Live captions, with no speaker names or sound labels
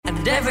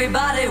And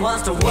everybody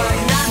wants to work, not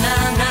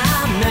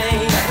me.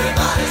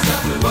 Everybody's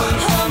got to work.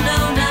 Oh, no,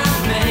 not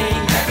me.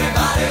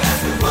 Everybody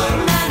has to work.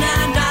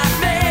 Not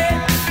me.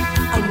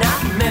 Oh,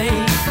 not me.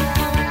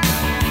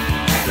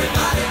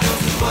 Everybody goes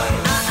to work.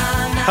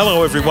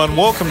 Hello, everyone.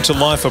 Welcome to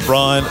Life of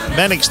Brian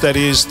Mannix, that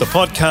is, the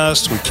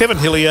podcast with Kevin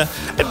Hillier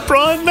and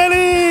Brian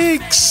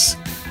Mannix.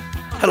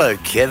 Hello,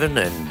 Kevin,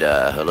 and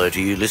hello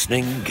to you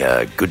listening.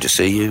 Good to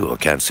see you. I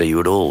can't see you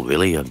at all,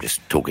 really. I'm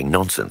just talking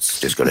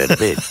nonsense. Just got out of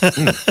bed.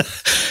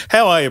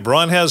 How are you,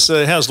 Brian? How's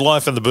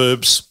life in the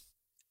burbs?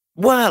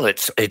 Well,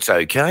 it's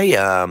okay.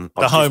 The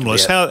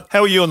homeless. How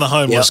are you and the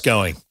homeless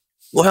going?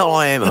 Well,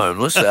 I am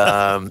homeless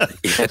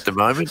at the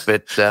moment,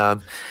 but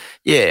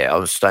I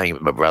was staying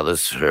with my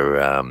brothers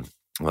for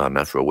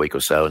for a week or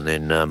so, and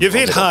then you've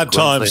had hard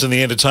times in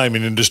the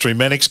entertainment industry,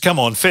 Mannix. Come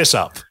on, fess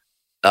up.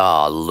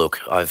 Oh, look,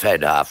 I've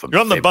had half of You're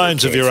on the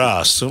bones of your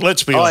ass, so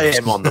let's be honest.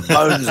 I am on the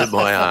bones of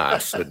my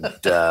ass, and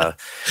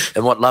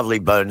what lovely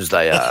bones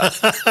they are.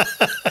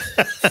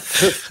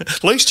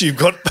 At least you've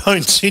got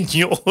bones in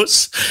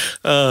yours.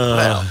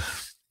 Well,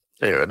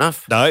 fair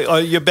enough. No,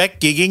 you're back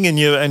gigging, and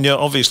you're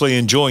obviously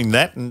enjoying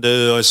that. And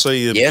I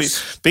see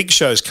big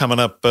shows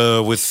coming up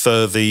with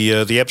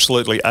the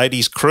Absolutely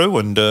 80s crew,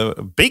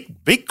 and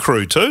big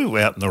crew too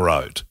out in the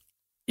road.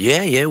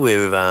 Yeah,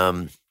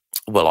 we're.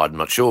 Well, I'm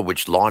not sure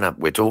which lineup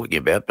we're talking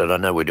about, but I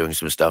know we're doing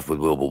some stuff with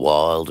Wilbur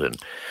Wilde and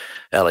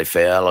Ali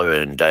Fowler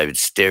and David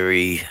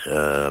Sterry.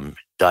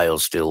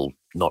 Dale's still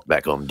not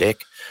back on deck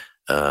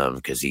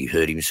because he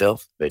hurt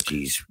himself, but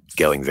he's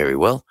going very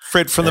well.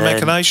 Fred from the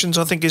Machinations,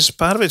 I think, is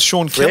part of it.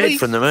 Sean Kelly? Fred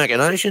from the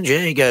Machinations,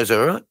 yeah, he goes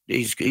all right.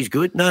 He's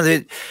good.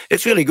 No,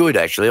 it's really good,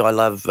 actually. I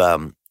love,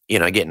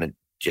 getting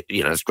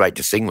it's great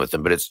to sing with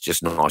them, but it's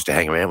just nice to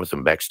hang around with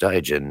them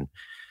backstage and,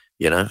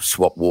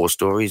 swap war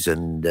stories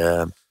and,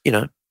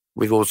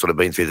 we've all sort of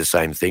been through the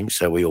same thing,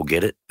 so we all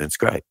get it. It's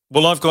great.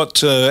 Well, I've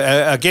got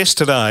our guest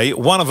today.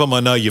 One of them I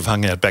know you've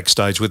hung out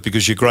backstage with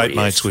because you're great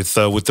mates with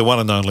the one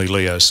and only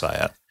Leo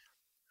Sayer.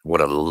 What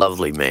a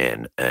lovely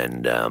man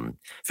and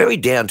very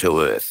down to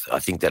earth. I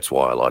think that's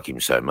why I like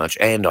him so much.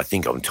 And I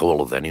think I'm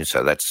taller than him,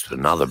 so that's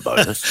another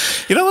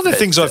bonus. One of the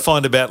things I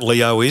find about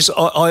Leo is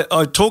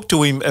I talk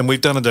to him, and we've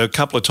done it a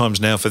couple of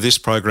times now for this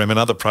program and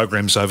other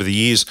programs over the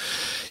years.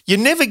 You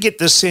never get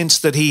the sense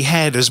that he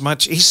had as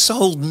much. He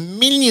sold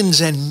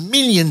millions and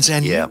millions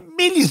and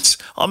millions.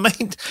 I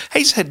mean,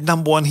 he's had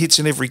number one hits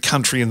in every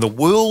country in the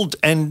world,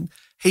 and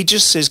he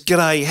just says,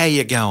 "G'day, how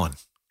you going?"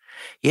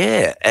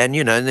 Yeah, and,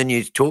 and then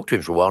you talk to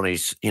him for a while and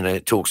he's,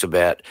 talks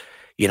about,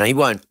 he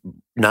won't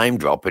name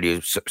drop, but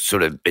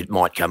it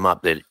might come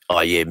up that,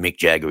 Mick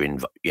Jagger,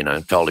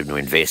 told him to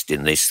invest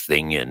in this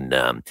thing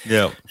and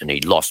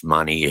he lost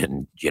money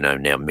and,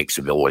 now Mick's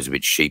always a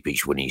bit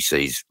sheepish when he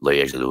sees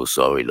Leo. He's a little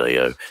sorry,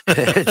 Leo.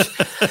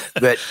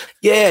 But,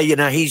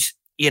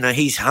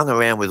 he's hung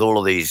around with all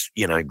of these,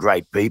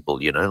 great people,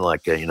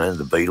 like,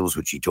 the Beatles,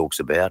 which he talks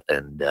about.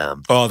 And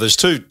there's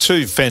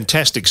two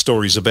fantastic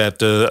stories about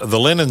the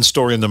Lennon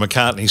story and the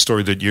McCartney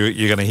story that you're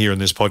going to hear in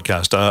this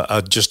podcast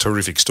are just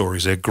terrific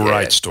stories. They're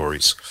great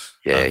stories.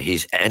 Yeah,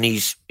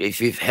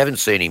 if you haven't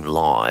seen him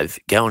live,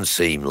 go and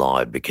see him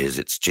live because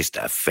it's just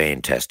a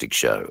fantastic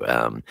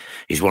show.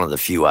 He's one of the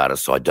few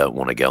artists I don't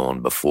want to go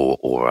on before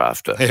or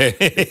after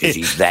because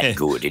he's that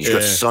good. And he's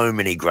got so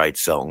many great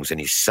songs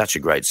and he's such a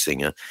great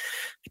singer.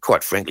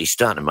 Quite frankly, he's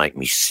starting to make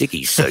me sick.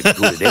 He's so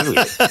good at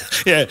everything.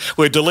 Yeah,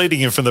 we're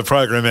deleting him from the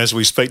program as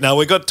we speak. No,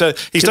 we got.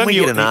 He's done. We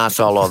get an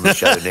arsehole on the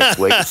show next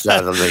week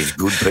instead of these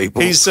good people.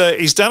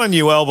 He's done a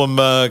new album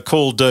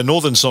called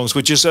Northern Songs,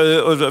 which is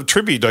a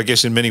tribute, I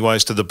guess, in many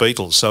ways to the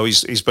Beatles. So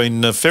he's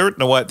been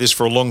ferreting away at this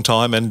for a long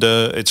time, and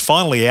it's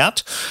finally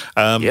out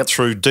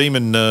through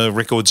Demon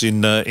Records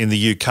in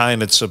the UK,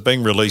 and it's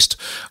being released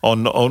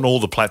on all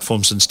the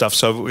platforms and stuff.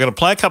 So we're going to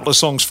play a couple of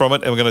songs from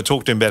it, and we're going to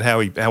talk to him about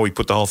how he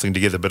put the whole thing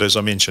together. But as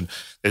I mentioned,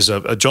 there's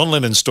a John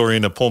Lennon story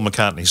and a Paul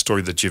McCartney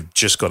story that you've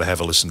just got to have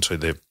a listen to.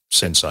 They're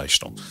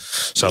sensational.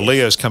 So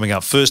Leo's coming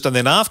up first, and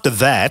then after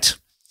that,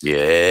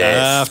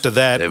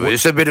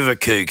 it's a bit of a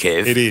coup,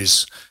 Kev. It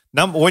is.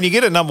 When you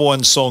get a number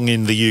one song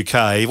in the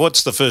UK,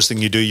 what's the first thing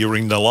you do? You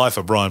ring the Life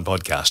of Brian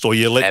podcast, or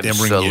you let them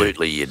ring you.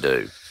 Absolutely, you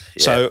do.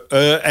 Yeah. So,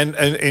 and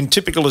in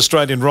typical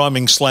Australian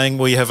rhyming slang,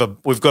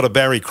 we've got a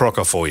Barry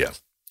Crocker for you.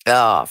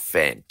 Oh,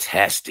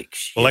 fantastic!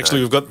 Well, actually,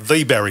 we've got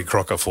the Barry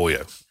Crocker for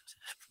you.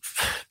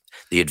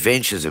 The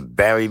Adventures of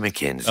Barry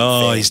Mackenzie.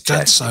 Oh, fantastic. He's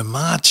done so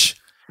much.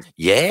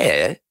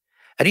 Yeah.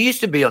 And he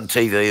used to be on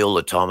TV all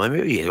the time. I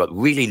remember he had got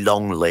really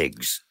long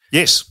legs.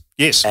 Yes.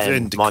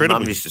 And my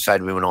mum used to say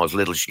to me when I was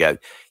little, she'd go,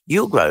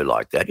 "You'll grow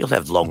like that. You'll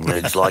have long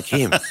legs like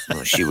him."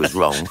 Well, she was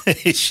wrong.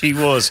 She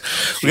was.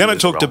 We're going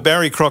to talk to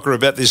Barry Crocker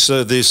about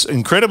this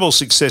incredible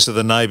success of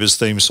the Neighbours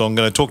theme song.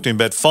 Going to talk to him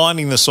about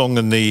finding the song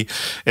and the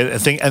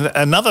thing. And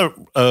another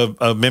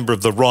member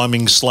of the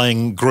rhyming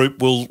slang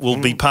group will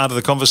be part of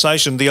the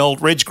conversation, the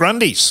old Reg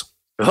Grundys.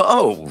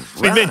 Oh,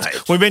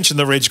 right. We mentioned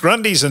the Reg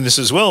Grundys in this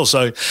as well,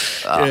 so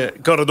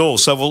got it all.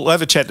 So we'll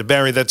have a chat to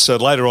Barry. That's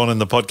later on in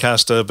the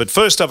podcast. But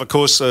first up, of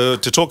course, to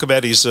talk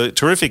about his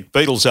terrific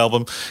Beatles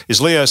album is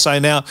Leo Sayer.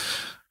 Now,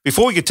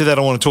 before we get to that,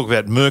 I want to talk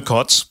about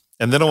Murcott's.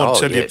 And then I want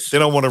to tell you.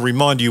 Then I want to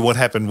remind you what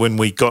happened when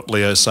we got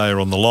Leo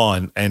Sayer on the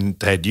line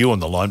and had you on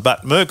the line.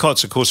 But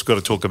Murcott's, of course, we've got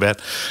to talk about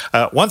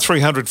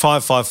 1300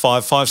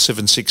 555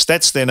 576.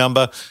 That's their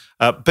number.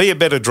 Be a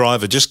better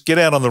driver. Just get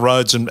out on the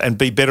roads and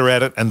be better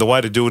at it. And the way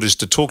to do it is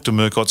to talk to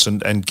Murcott's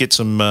and get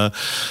some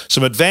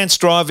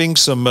advanced driving,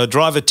 some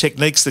driver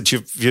techniques that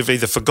you've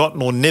either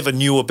forgotten or never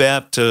knew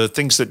about,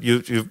 things that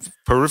you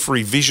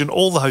periphery vision,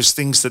 all those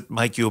things that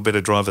make you a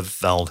better driver.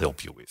 They'll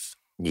help you with.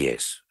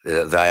 Yes,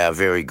 they are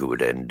very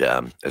good. And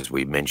as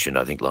we mentioned,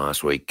 I think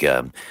last week,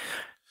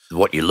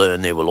 what you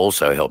learn there will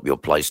also help your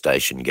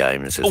PlayStation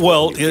games as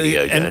well.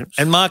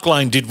 And Mark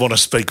Lane did want to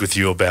speak with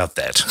you about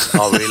that.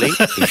 Oh, really?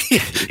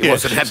 He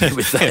wasn't happy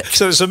with that.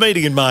 So there's a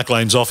meeting in Mark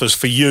Lane's office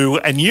for you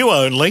and you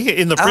only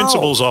in the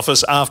principal's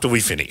office after we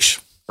finish.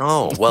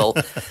 Oh, well,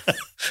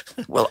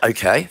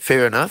 okay,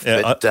 fair enough.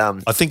 Yeah, but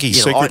I think he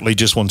secretly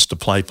just wants to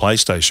play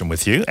PlayStation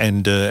with you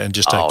and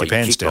just take your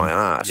pants down. My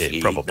ass. Yeah,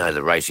 He'd probably. know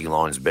the racing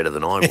lines better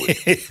than I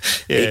would. Yeah.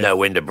 He'd know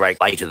when to brake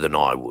later than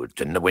I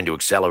would and when to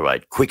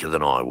accelerate quicker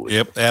than I would.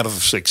 Yep,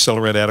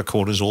 accelerate, out of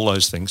quarters, all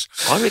those things.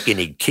 I reckon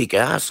he'd kick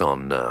ass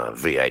on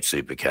V8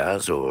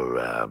 supercars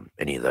or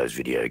any of those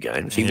video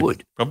games. He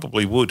would.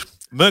 Probably would.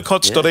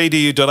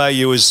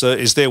 Murcotts.edu.au is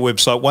their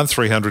website,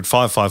 1300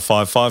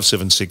 555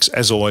 576.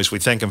 As always, we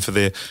thank them for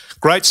their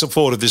great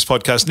support of this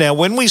podcast. Now,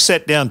 when we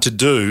sat down to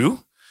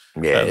do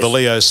the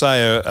Leo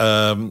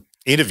Sayer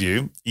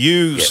interview,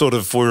 you sort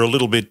of were a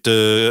little bit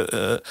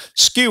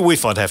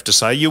skew-whiff, I'd have to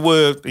say. You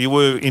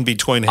were in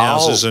between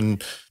houses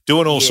and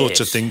doing all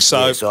sorts of things.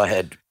 So yes, I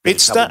had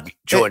trouble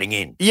joining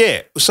in.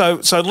 Yeah. So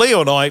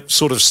Leo and I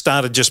sort of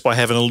started just by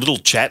having a little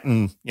chat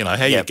and,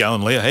 how you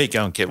going, Leo? How you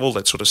going, Kev? All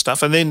that sort of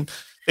stuff. And then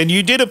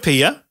you did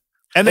appear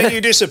and then you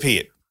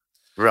disappeared.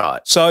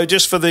 Right. So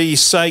just for the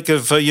sake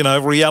of,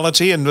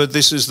 reality, and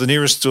this is the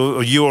nearest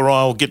you or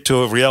I will get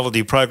to a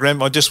reality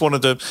program, I just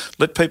wanted to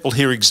let people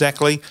hear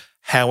exactly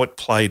how it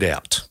played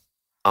out.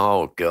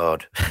 Oh,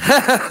 God.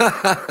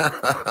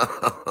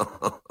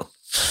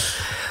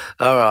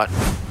 All right.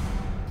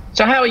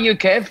 So how are you,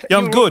 Kev? Yeah,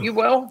 I'm good. You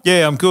well?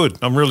 Yeah, I'm good.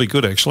 I'm really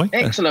good, actually.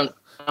 Excellent.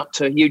 Up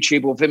to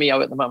YouTube or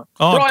Vimeo at the moment.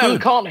 Oh, Brian,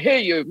 good. can't hear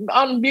you.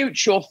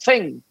 Unmute your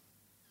thing.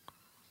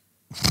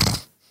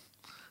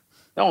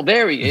 Oh,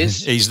 there he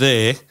is. He's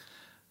there.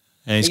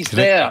 He's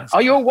there.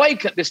 Are you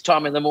awake at this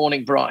time in the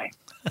morning, Brian?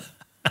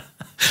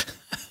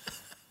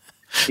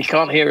 He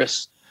can't hear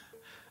us.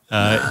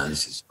 No,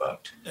 this is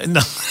fucked.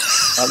 No.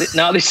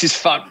 No, this is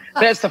fucked.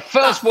 There's the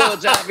first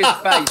words out of his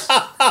face.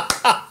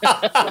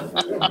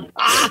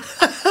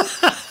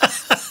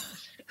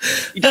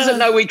 He doesn't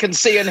know we can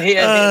see and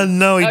hear him.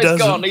 No, he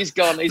doesn't. He's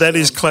gone. That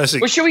is classic.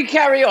 Well, should we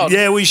carry on?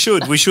 Yeah, we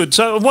should.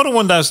 So what I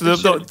want to ask,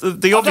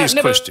 the obvious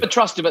question. I never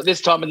trust him at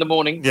this time in the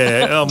morning.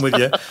 Yeah, I'm with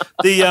you.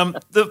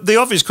 The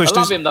obvious question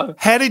I love him, though.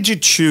 How did you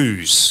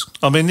choose?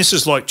 I mean, this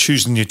is like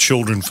choosing your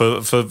children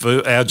for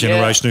our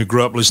generation who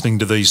grew up listening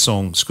to these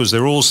songs because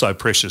they're all so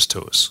precious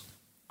to us.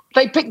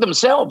 They picked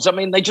themselves. I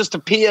mean, they just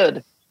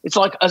appeared. It's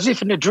like as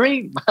if in a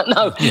dream.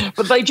 No,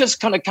 but they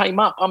just kind of came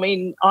up. I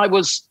mean, I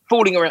was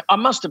fooling around. I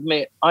must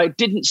admit, I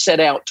didn't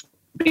set out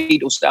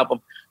Beatles album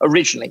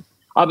originally.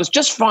 I was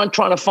just trying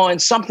to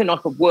find something I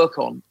could work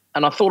on.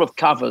 And I thought of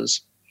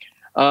covers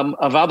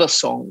of other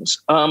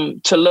songs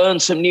to learn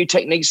some new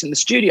techniques in the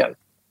studio.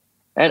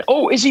 And,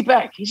 is he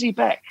back? Is he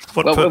back?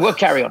 We'll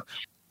carry on.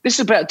 This is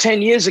about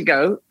 10 years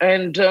ago.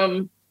 And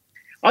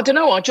I don't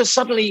know, I just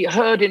suddenly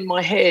heard in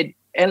my head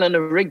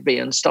Eleanor Rigby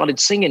and started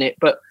singing it,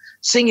 but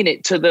singing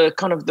it to the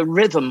kind of the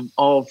rhythm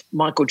of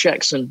Michael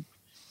Jackson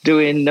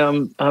doing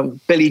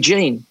Billie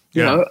Jean,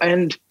 you know,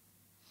 and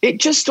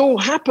it just all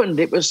happened.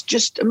 It was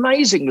just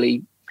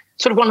amazingly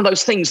sort of one of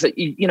those things that,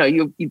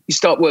 you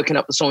start working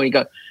up the song and you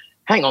go,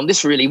 hang on,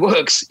 this really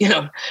works,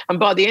 And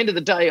by the end of the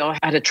day, I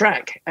had a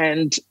track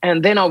and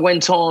then I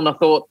went on, I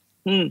thought,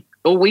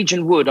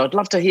 Norwegian Wood, I'd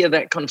love to hear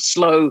that kind of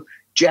slow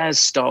jazz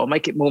style,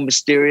 make it more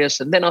mysterious.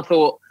 And then I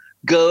thought,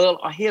 Girl,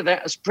 I hear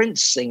that as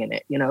Prince singing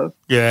it,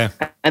 Yeah.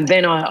 And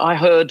then I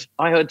heard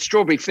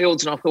Strawberry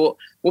Fields, and I thought,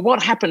 well,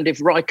 what happened if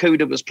Ry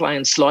Cooder was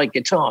playing slide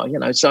guitar?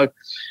 So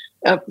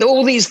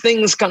all these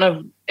things, kind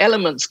of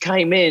elements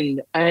came in,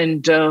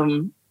 and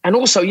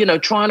also,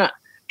 trying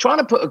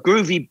to put a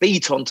groovy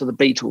beat onto the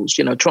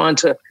Beatles, trying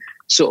to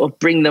sort of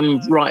bring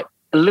them right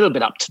a little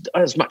bit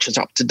as much as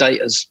up to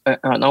date as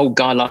an old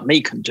guy like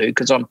me can do,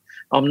 because I'm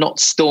not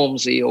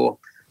Stormzy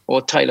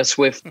or Taylor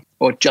Swift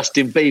or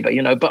Justin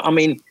Bieber, but I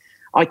mean,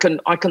 I can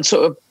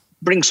sort of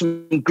bring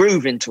some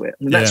groove into it.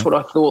 And that's what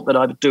I thought that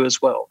I would do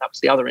as well. That was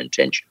the other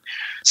intention.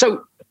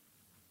 So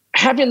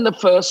having the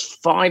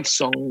first 5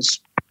 songs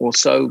or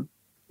so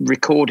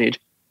recorded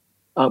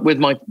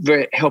with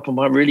help of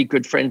my really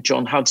good friend,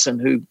 John Hudson,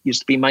 who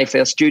used to be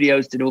Mayfair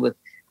Studios, did all the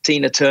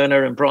Tina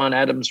Turner and Bryan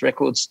Adams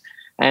records.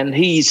 And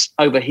he's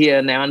over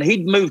here now. And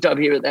he'd moved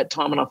over here at that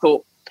time. And I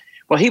thought,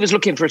 well, he was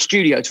looking for a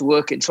studio to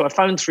work in. So I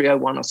phoned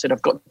 301. I said,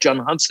 I've got John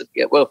Hudson.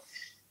 Yeah, well,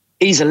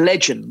 he's a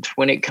legend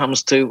when it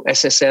comes to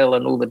SSL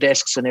and all the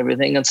desks and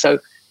everything. And so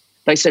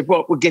they said,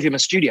 well, we'll give him a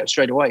studio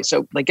straight away.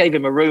 So they gave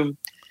him a room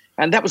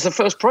And that was the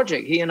first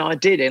project he and I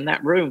did in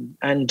that room,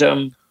 and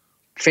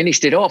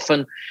finished it off.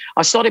 And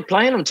I started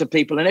playing them to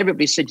people, and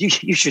everybody said,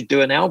 you should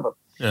do an album.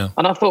 Yeah.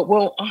 And I thought,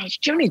 well, I was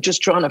generally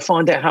just trying to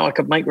find out how I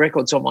could make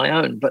records on my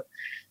own, but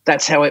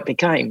that's how it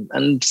became.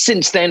 And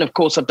since then, of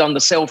course, I've done the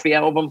Selfie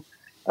album,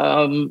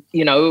 and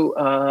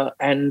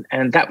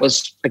that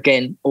was,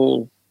 again,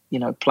 all,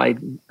 played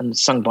and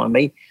sung by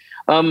me.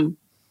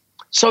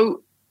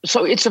 So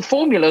it's a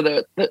formula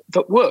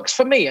that works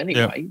for me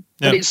anyway.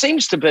 Yeah. But it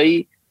seems to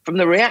be, from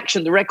the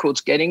reaction the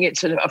record's getting,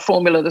 it's a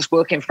formula that's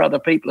working for other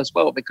people as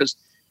well, because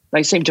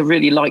they seem to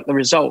really like the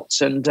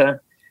results. And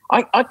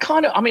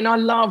I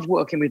love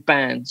working with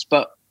bands,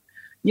 but,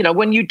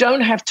 when you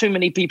don't have too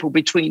many people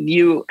between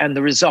you and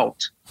the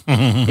result,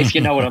 if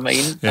you know what I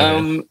mean,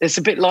 it's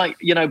a bit like,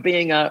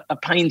 being a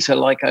painter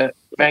like a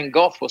Van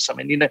Gogh or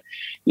something.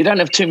 You don't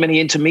have too many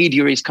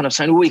intermediaries kind of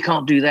saying, oh, you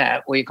can't do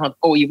that, or you can't,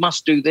 or you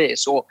must do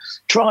this, or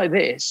try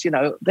this,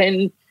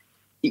 then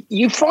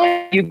you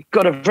find you've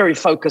got a very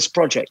focused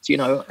project,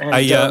 And,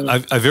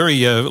 a very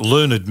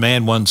learned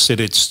man once said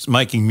it's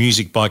making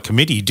music by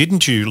committee.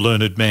 Didn't you,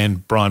 learned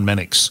man Brian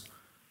Mannix?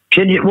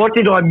 What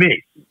did I miss?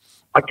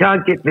 I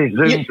can't get this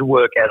Zoom to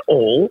work at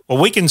all.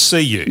 Well, we can see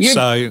you.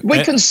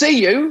 We can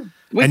see you.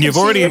 And you've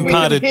already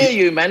imparted. We can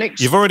hear you, Mannix.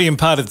 You've already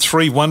imparted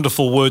 3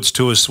 wonderful words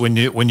to us when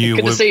you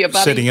were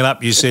setting it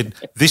up. You said,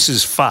 "This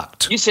is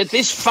fucked." You said,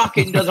 "This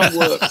fucking doesn't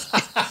work."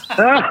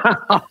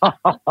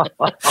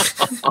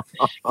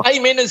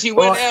 Came in as you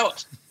went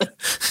out.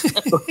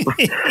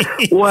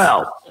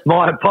 Well,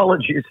 my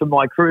apologies for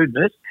my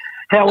crudeness.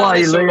 How are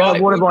you, Leo?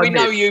 Right. What have I missed?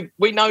 know you.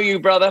 We know you,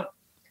 brother.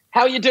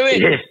 How are you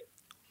doing? Yes.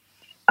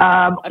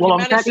 Have you I'm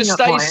managed to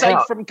stay safe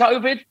from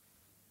COVID?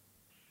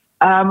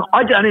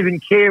 I don't even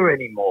care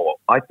anymore.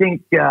 I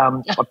think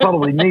I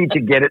probably need to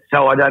get it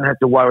so I don't have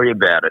to worry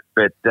about it.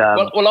 But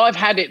well, I've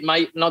had it,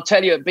 mate, and I'll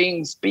tell you,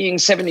 being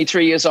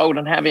 73 years old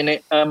and having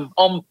it,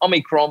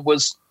 Omicron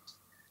was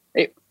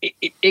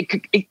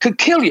it could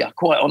kill you,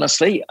 quite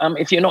honestly,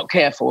 if you're not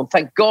careful. And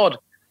thank God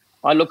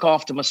I look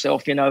after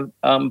myself,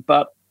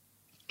 But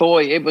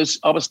boy, I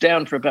was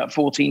down for about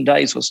 14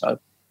 days or so.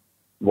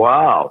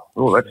 Wow.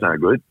 Oh, that's no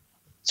good.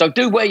 So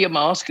do wear your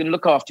mask and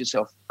look after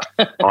yourself.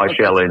 I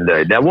shall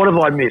indeed. Now, what have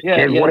I missed,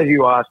 Kev? What have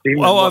you asked him?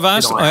 Well,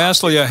 I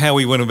asked Leo how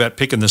he went about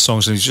picking the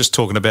songs, and he's just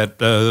talking about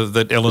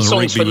that Eleanor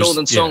Rigby for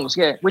Northern Songs,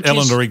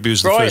 Eleanor Rigby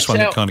was the first one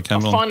that kind of came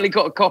along. I finally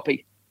got a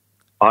copy.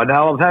 I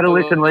know. I've had a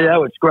listen,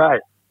 Leo. It's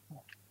great.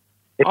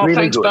 It's really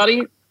thanks, good.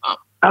 buddy.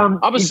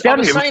 I was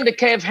saying to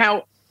Kev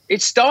how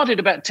it started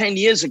about 10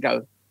 years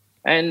ago,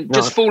 and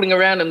just fooling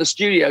around in the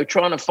studio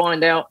trying to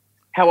find out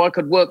how I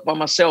could work by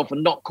myself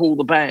and not call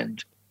the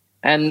band.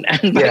 And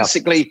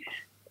basically,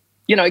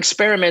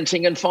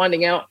 experimenting and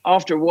finding out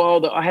after a while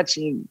that I had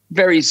some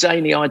very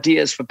zany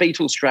ideas for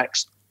Beatles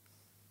tracks.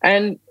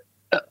 And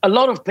a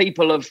lot of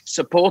people have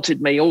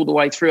supported me all the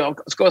way through. I've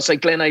got to say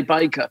Glenn A.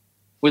 Baker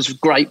was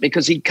great,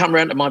 because he'd come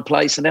around to my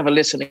place and have a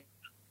listen.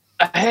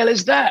 The hell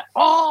is that?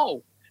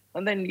 Oh!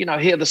 And then,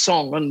 hear the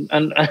song.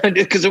 And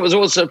because it was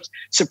also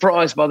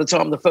surprised by the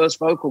time the first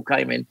vocal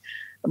came in.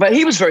 But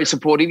he was very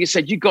supportive. He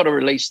said, "You've got to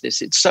release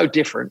this. It's so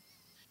different."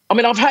 I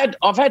mean, I've had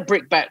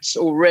brickbats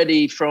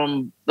already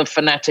from the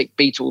fanatic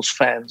Beatles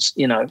fans.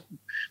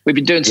 We've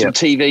been doing some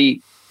TV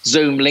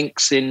Zoom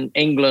links in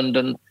England,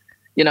 and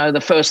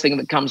the first thing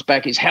that comes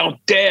back is, "How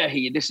dare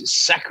he? This is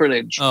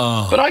sacrilege."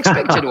 Oh. But I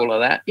expected all of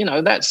that.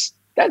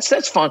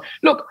 That's fine.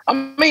 Look, I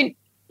mean,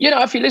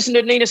 if you listen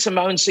to Nina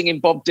Simone singing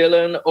Bob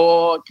Dylan,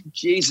 or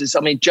Jesus,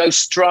 I mean, Joe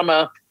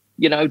Strummer,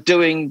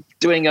 doing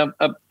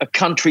a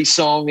country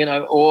song,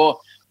 or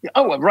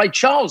Ray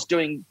Charles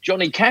doing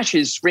Johnny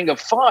Cash's Ring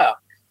of Fire.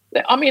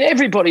 I mean,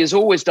 everybody has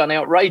always done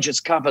outrageous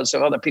covers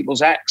of other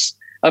people's acts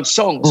of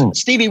songs.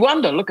 Stevie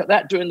Wonder, look at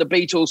that, doing the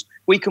Beatles,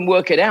 We Can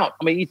Work It Out.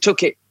 I mean, he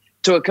took it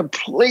to a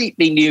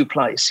completely new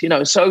place,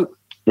 So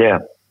yeah,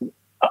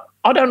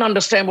 I don't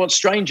understand what's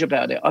strange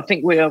about it. I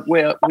think we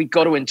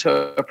got to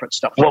interpret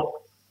stuff. Well,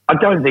 I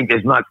don't think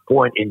there's much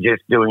point in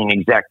just doing an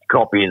exact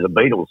copy of the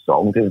Beatles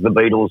song, because the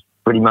Beatles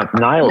pretty much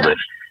nailed it.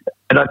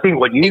 And I think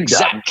what you've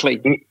done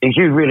is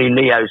you really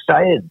Leo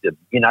sayed them.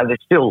 They're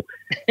still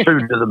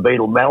true to the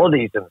Beatle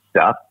melodies and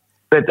stuff.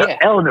 But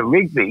Eleanor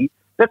Rigby,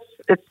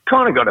 it's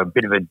kind of got a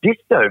bit of a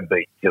disco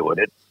beat to it.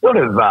 It's sort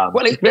of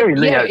it's very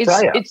Leo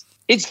Sayer.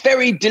 It's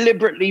very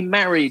deliberately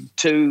married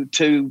to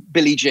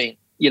Billie Jean,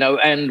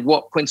 and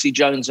what Quincy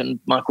Jones and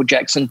Michael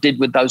Jackson did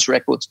with those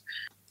records.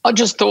 I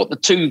just thought the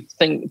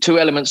two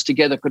elements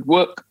together could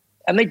work,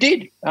 and they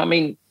did. I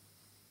mean,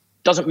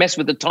 doesn't mess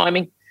with the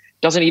timing.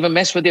 Doesn't even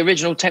mess with the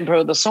original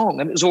tempo of the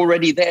song, and it was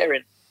already there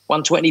in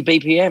 120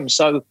 BPM.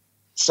 So,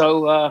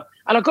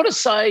 and I've got to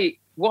say,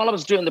 while I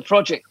was doing the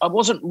project, I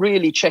wasn't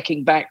really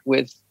checking back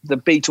with the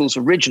Beatles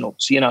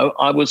originals.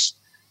 I was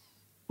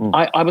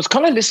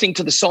kind of listening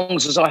to the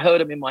songs as I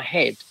heard them in my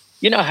head.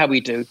 You know how we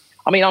do.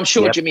 I mean, I'm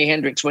sure Jimi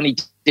Hendrix, when he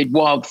did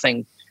Wild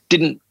Thing,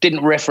 didn't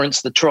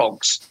reference the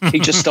Trogs. He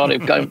just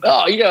started going,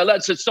 "Oh yeah,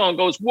 that's a song."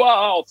 Goes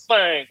Wild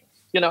Thing,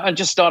 and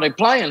just started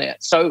playing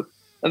it. So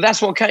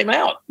that's what came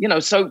out.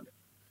 So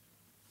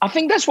I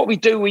think that's what we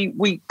do.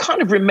 We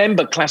kind of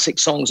remember classic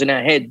songs in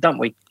our head, don't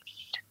we?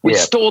 We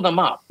store them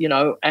up, you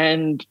know,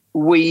 and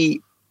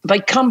they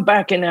come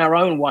back in our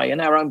own way,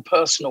 in our own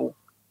personal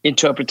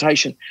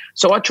interpretation.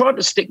 So I tried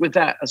to stick with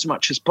that as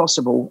much as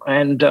possible.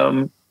 And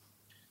I'm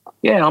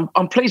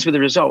pleased with the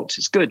results.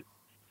 It's good.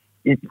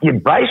 Your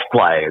bass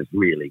player is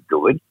really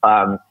good.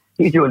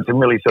 He's doing some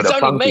really sort of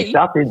funky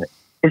stuff, isn't it?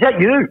 Is that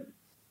you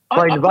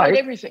playing the bass? I played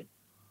everything.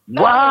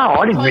 No, wow,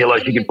 I didn't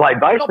realise you could play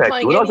bass that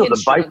good. I thought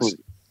the bass was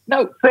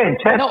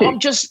fantastic.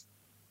 No,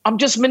 I'm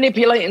just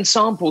manipulating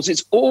samples.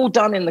 It's all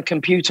done in the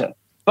computer.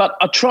 But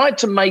I tried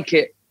to make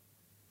it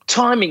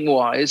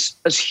timing-wise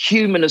as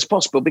human as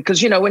possible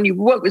because, you know, when you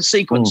work with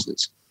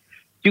sequences,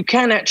 you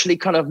can actually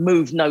kind of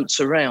move notes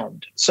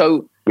around.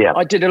 So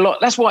I did a lot.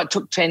 That's why it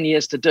took 10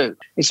 years to do.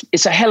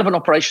 It's a hell of an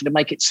operation to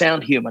make it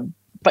sound human,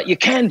 but you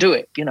can do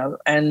it, you know.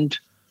 And,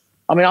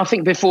 I mean, I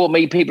think before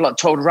me, people like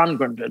Todd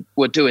Rundgren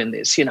were doing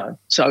this, you know.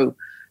 So,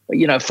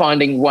 you know,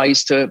 finding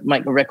ways to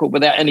make a record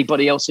without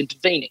anybody else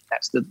intervening.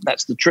 That's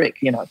the trick,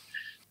 you know.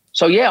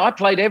 So, yeah, I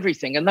played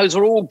everything. And those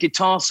are all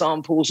guitar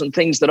samples and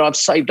things that I've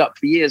saved up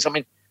for years. I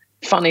mean,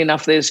 funny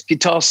enough, there's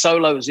guitar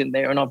solos in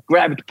there and I've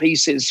grabbed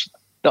pieces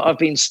that I've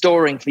been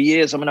storing for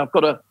years. I mean, I've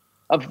got a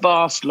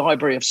vast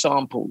library of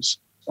samples.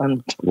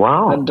 And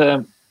wow.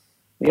 And,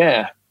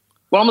 yeah.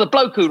 Well, I'm the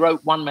bloke who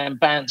wrote one-man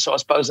band, so I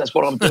suppose that's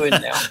what I'm doing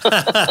now.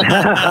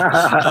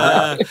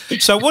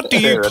 So what do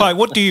you play?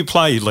 What do you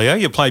play, Leo?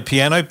 You play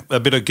piano, a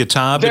bit of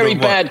guitar? Very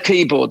bad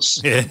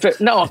keyboards. Yeah.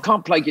 No, I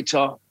can't play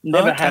guitar.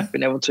 Never have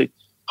been able to.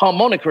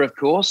 Harmonica, of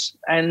course,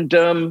 and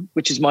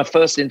which is my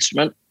first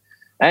instrument,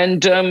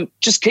 and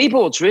just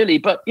keyboards, really.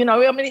 But, you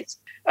know, I mean,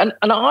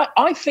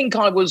 I think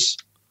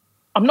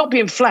I'm not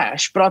being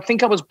flash, but I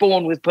think I was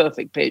born with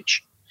perfect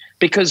pitch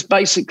because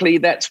basically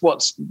that's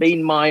what's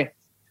been my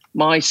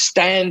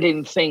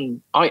stand-in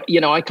thing.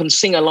 I can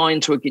sing a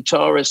line to a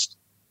guitarist,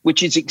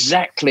 which is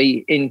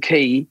exactly in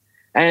key.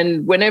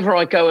 And whenever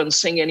I go and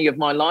sing any of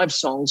my live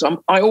songs,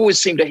 I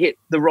always seem to hit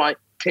the right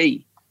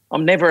key.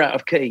 I'm never out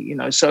of key, you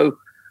know. So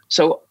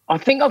I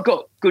think I've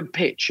got good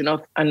pitch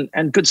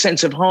and good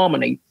sense of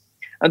harmony.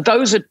 And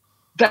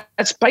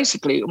that's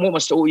basically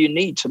almost all you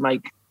need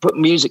to put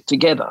music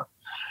together.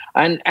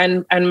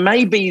 And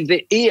maybe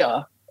the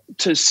ear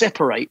to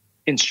separate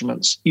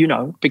instruments, you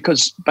know,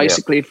 because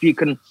basically if you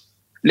can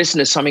listen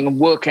to something and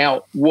work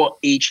out what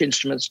each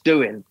instrument's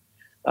doing,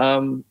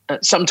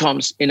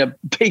 sometimes in a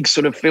big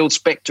sort of Phil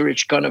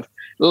Spector-ish kind of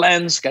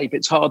landscape,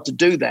 it's hard to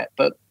do that.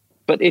 But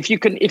if you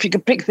can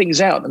pick things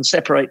out and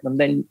separate them,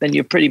 then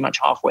you're pretty much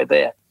halfway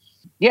there.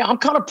 Yeah, I'm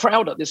kind of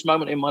proud at this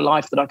moment in my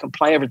life that I can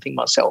play everything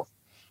myself.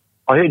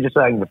 I heard you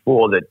saying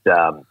before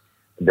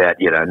that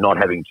you know, not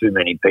having too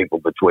many people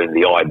between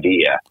the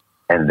idea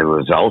and the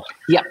result.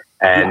 Yeah.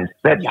 And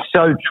that's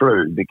so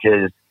true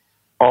because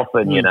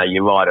often, you know,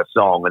 you write a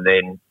song and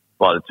then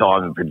by the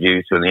time the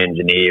producer and the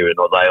engineer and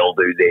they all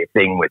do their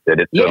thing with it,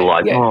 it's sort of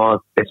like,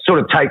 it's sort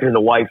of taken it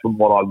away from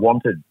what I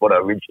wanted, what I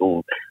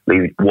originally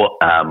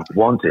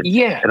wanted.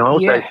 Yeah. And I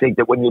also think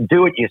that when you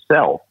do it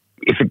yourself,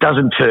 if it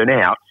doesn't turn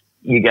out,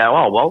 you go,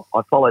 oh, well,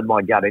 I followed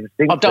my gut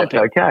instinct. That's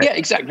okay. Yeah,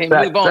 exactly.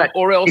 Move on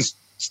or else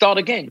start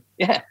again.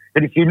 Yeah.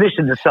 But if you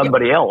listen to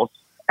somebody else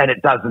and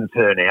it doesn't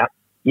turn out,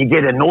 you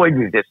get annoyed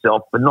with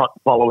yourself for not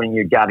following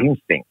your gut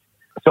instinct.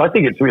 So I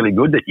think it's really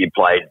good that you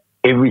played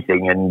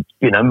everything and,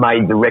 you know,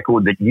 made the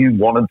record that you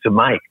wanted to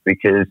make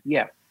because,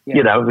 you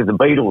know, with the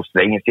Beatles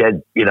thing, if you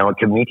had, you know, a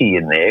committee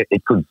in there,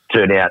 it could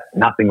turn out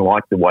nothing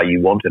like the way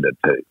you wanted it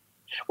to.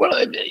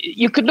 Well,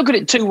 you could look at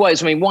it two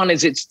ways. I mean, one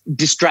is it's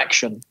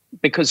distraction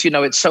because, you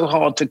know, it's so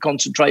hard to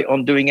concentrate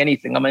on doing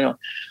anything. I mean,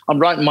 I'm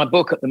writing my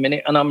book at the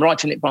minute and I'm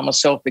writing it by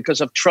myself because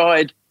I've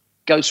tried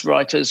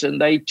ghostwriters and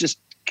they just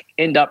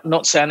end up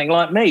not sounding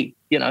like me,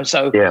 you know.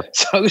 So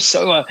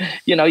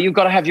you know, you've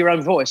got to have your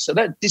own voice. So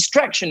that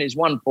distraction is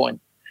one point.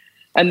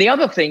 And the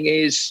other thing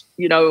is,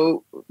 you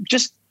know,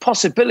 just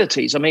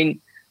possibilities. I mean,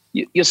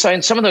 you're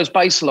saying some of those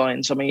bass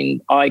lines, I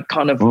mean, I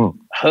kind of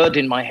heard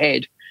in my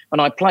head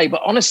and I play.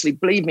 But honestly,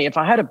 believe me, if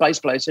I had a bass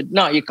player who said,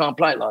 no, you can't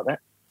play it like that,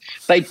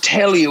 they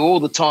tell you all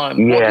the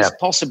time what is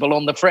possible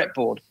on the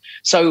fretboard.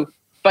 So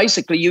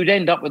basically, you'd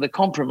end up with a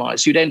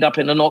compromise. You'd end up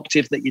in an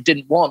octave that you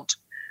didn't want.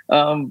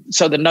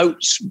 So the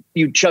notes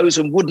you'd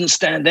chosen wouldn't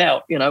stand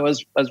out, you know,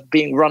 as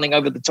being running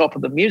over the top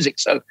of the music.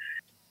 So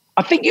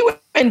I think you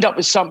end up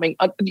with something,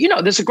 you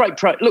know, there's a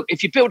great look,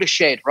 if you build a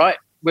shed, right?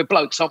 We're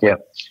blokes, aren't we? Yeah.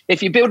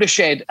 If you build a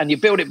shed and you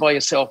build it by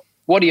yourself,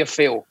 what do you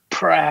feel?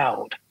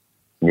 Proud.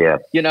 Yeah.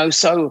 You know,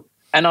 so,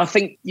 and I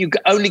think you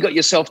only got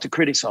yourself to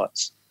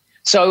criticize.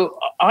 So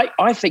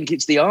I think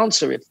it's the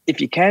answer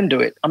if you can do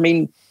it. I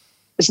mean,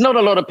 there's not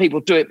a lot of people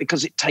do it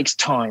because it takes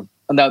time.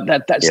 And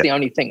that's the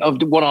only thing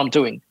of what I'm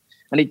doing.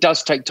 And it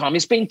does take time.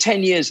 It's been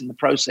 10 years in the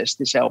process,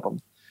 this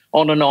album,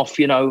 on and off,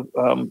 you know,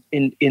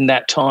 in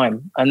that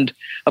time. And,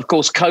 of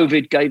course,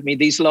 COVID gave me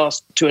these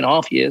last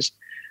 2.5 years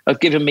have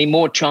given me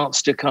more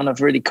chance to kind of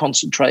really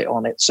concentrate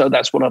on it. So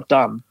that's what I've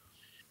done.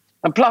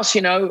 And plus,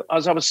 you know,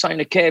 as I was saying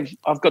to Kev,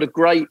 I've got a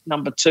great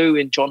number 2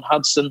 in John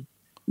Hudson,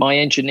 my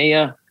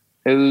engineer.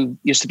 who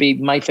used to be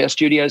Mayfair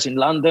Studios in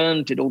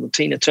London, did all the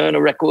Tina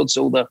Turner records,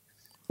 all the,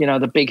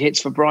 the big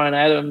hits for Bryan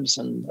Adams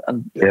and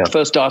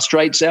first Dire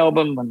Straits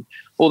album and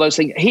all those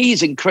things.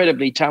 He's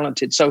incredibly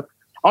talented. So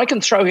I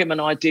can throw him an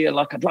idea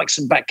like, I'd like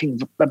some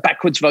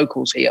backwards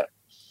vocals here.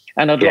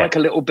 And I'd like a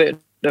little bit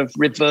of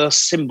reverse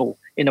cymbal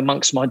in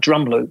amongst my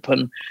drum loop.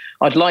 And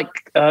I'd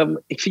like,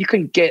 if you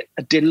can get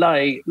a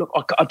delay, look,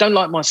 I don't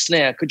like my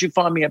snare. Could you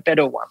find me a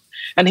better one?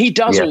 And he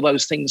does all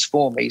those things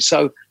for me.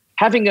 So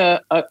having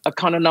a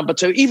kind of number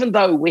two, even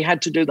though we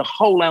had to do the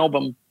whole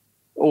album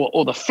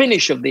or the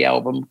finish of the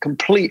album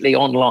completely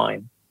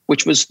online,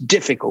 which was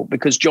difficult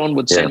because John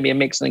would send me a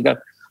mix and he'd go,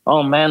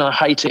 oh man, I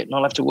hate it. And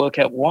I'll have to work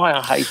out why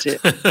I hate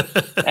it.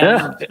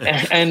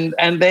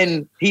 and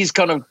then he's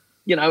kind of,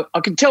 I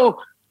can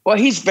tell, well,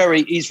 he's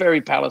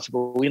very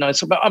palatable,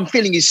 so, but I'm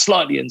feeling he's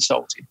slightly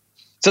insulted.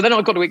 So then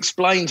I've got to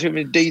explain to him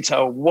in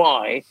detail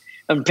why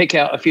and pick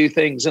out a few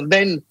things. And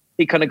then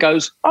he kind of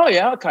goes, oh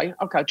yeah, okay,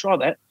 try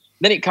that.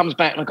 Then it comes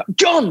back and I go,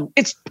 John,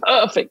 it's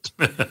perfect.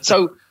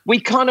 So we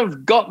kind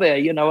of got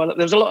there,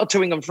 there's a lot of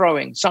toing and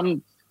froing.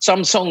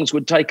 Some songs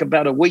would take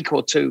about a week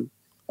or two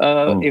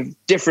if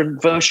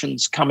different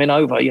versions coming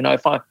over.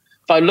 If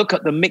I look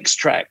at the mix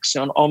tracks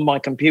on my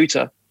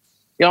computer,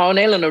 on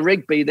Eleanor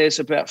Rigby, there's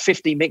about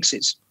 50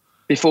 mixes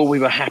before we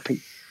were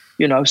happy,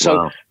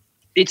 So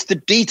it's the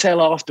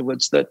detail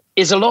afterwards that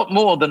is a lot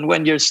more than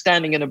when you're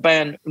standing in a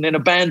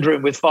band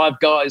room with 5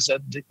 guys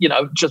and,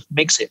 just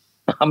mix it.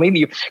 I mean,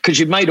 because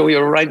you've made all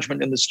your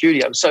arrangement in the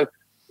studio. So,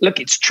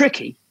 look, it's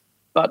tricky,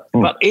 but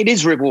it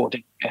is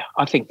rewarding,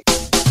 I think.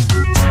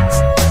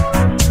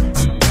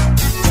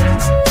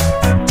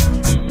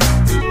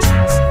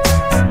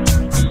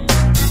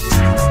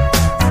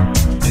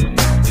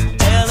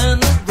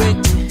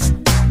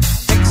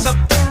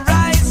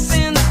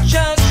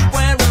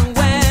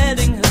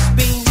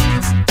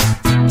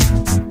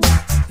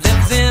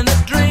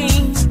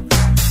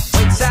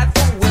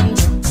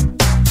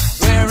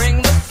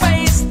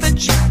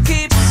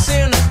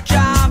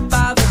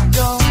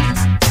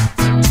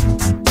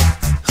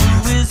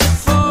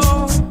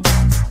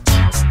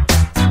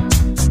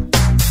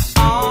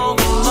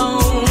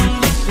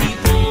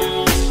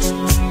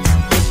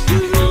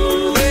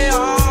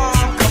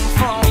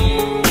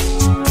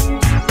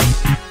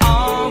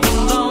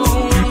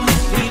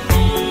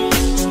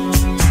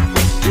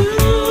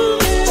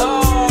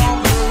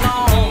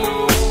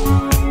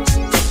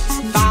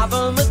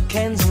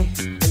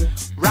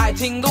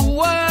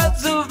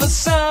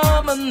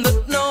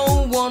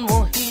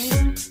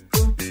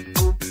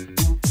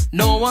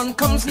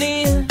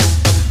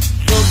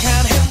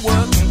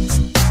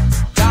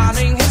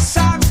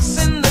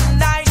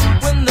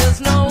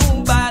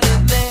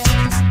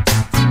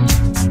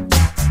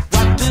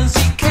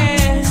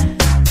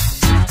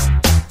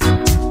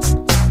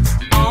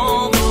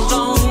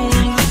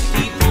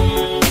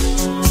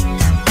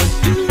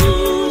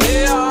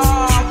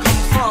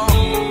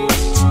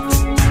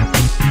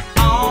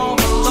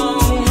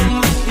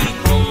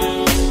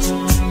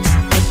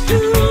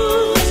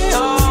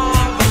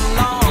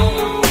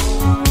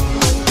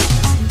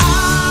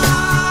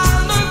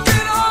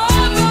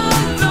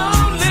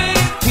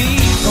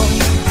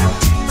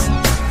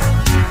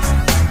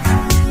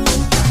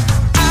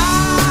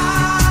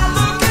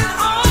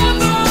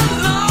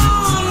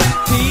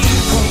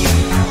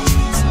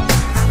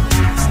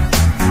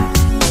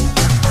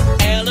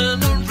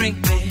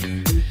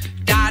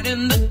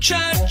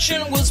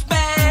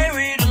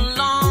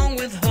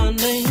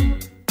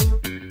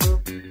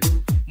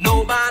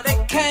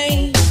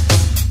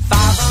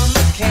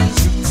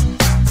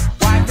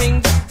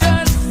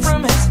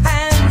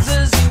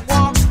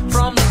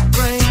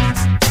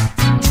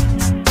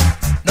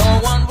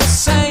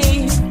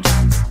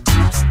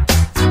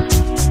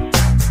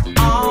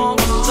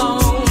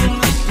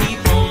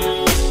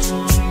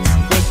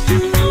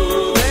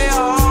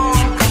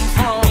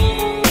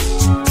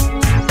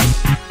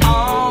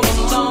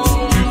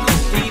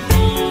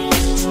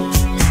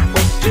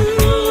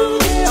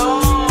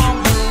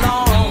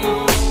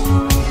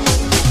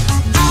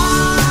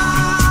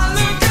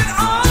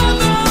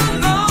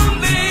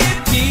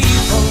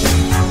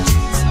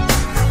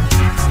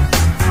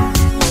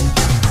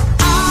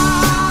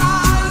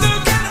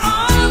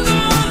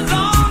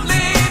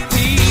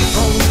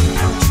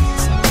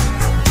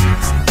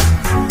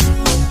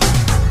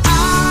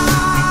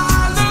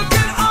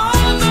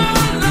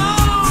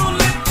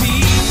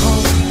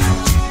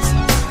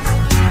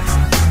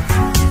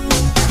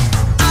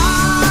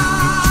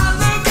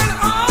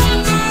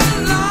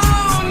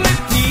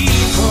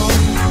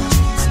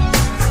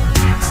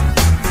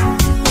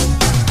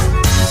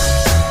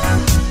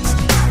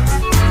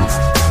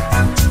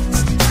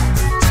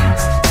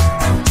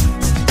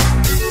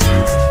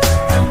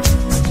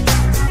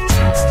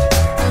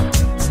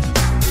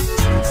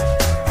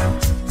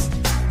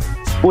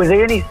 Was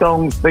there any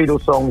songs,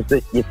 Beatles songs,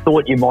 that you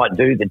thought you might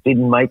do that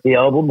didn't make the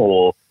album?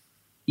 Or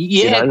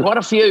quite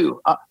a few.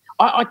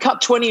 I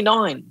cut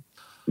 29.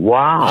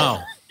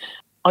 Wow.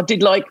 I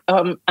did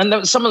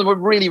and some of them were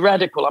really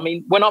radical. I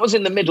mean, when I was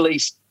in the Middle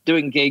East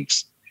doing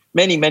gigs,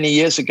 many, many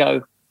years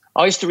ago,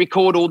 I used to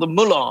record all the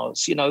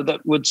mullahs, you know,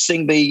 that would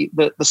sing the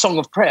song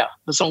of prayer,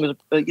 the song of,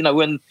 you know,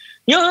 when,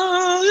 you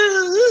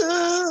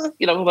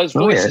know, all those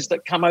voices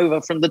that come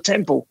over from the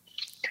temple.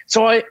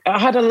 So I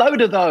had a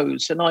load of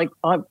those, and I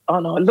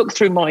looked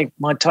through my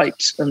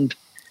tapes, and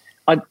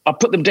I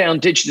put them down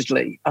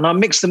digitally, and I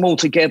mixed them all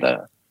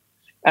together.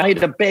 I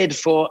made a bed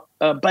for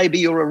Baby,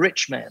 You're a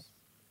Rich Man.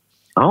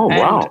 Oh,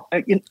 wow.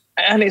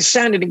 And it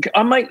sounded,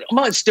 I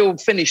might still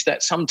finish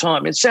that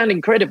sometime. It sounded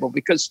incredible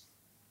because,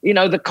 you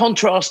know, the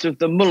contrast of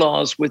the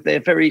mullahs with their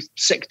very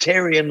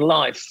sectarian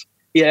life.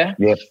 Yeah.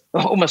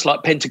 Almost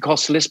like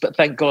Pentecostalists, but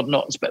thank God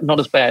not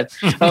as bad.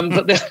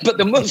 But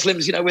the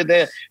Muslims, you know, with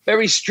their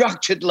very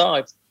structured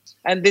life,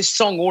 and this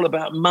song all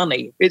about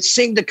money, it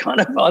seemed to kind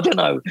of, I don't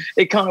know,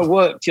 it kind of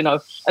worked, you know.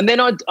 And then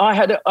I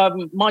had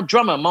my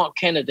drummer, Mark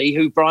Kennedy,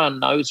 who Brian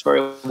knows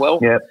very well.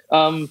 Yeah.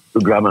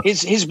 Good drummer.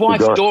 His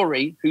wife,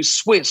 Dory, who's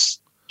Swiss,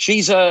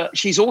 she's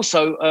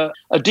also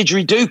a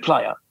didgeridoo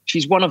player.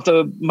 She's one of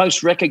the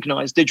most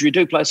recognised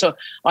didgeridoo players. So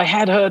I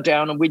had her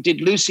down, and we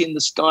did Lucy in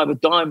the Sky with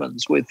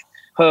Diamonds with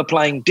her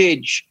playing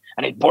didge.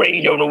 And it,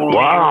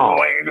 wow,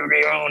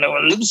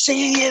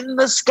 Lucy in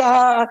the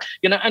Sky,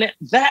 you know, and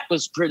that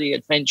was pretty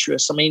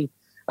adventurous. I mean,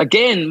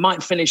 again,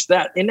 might finish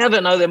that. You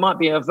never know, there might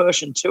be a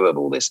version 2 of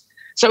all this.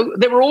 So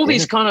there were all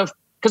these kind of,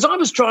 because I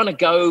was trying to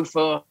go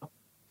for,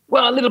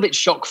 well, a little bit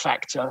shock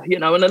factor, you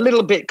know, and a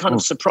little bit kind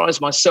of surprise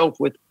myself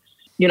with,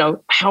 you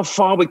know, how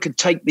far we could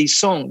take these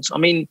songs. I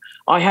mean,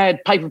 I had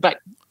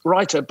Paperback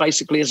Writer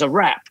basically as a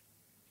rap,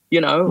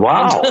 you know.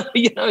 Wow. And,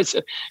 you know, it's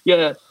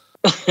yeah.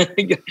 I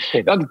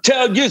can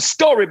tell you a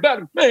story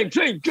about a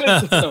thing.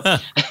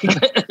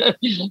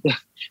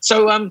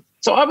 So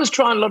I was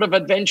trying a lot of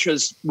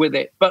adventures with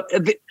it. But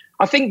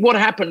I think what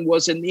happened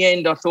was, in the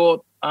end, I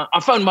thought, I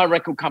phoned my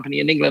record company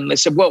in England, and they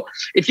said, well,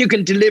 if you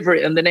can deliver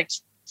it in the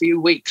next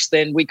few weeks,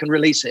 then we can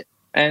release it.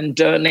 And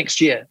next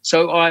year.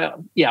 So I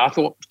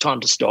thought time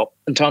to stop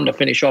and time to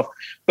finish off.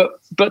 But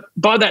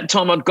by that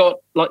time I'd got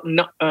like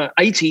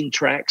 18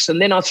 tracks,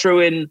 and then I threw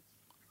in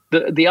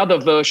the other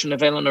version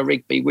of Eleanor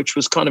Rigby, which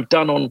was kind of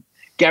done on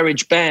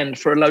GarageBand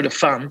for a load of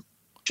fun,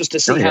 just to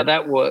see how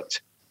that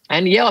worked.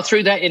 And I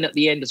threw that in at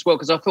the end as well,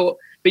 because I thought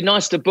it'd be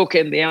nice to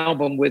bookend the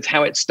album with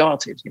how it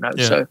started, you know.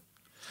 Yeah. So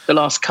the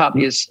last cut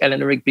is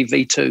Eleanor Rigby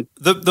V2.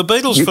 The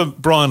Beatles, for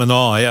Brian and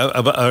I,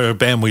 are a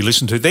band we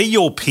listen to. They're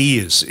your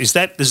peers. Does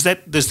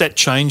that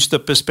change the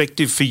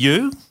perspective for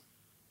you?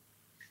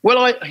 Well,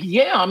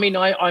 I mean,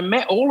 I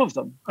met all of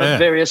them at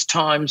various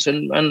times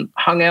and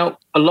hung out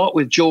a lot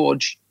with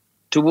George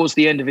towards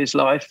the end of his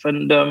life.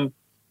 And,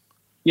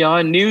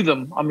 I knew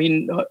them. I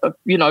mean,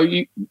 you know,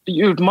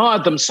 you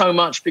admired them so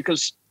much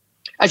because,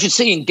 as you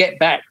see in Get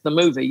Back, the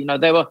movie, you know,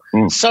 they were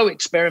so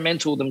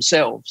experimental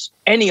themselves.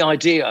 Any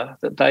idea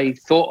that they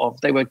thought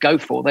of, they would go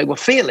for. They were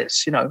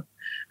fearless, you know.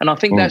 And I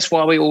think that's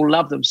why we all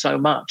love them so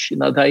much. You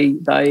know, they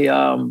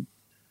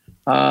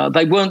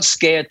weren't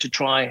scared to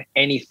try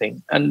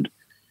anything. And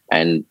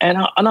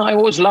I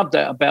always loved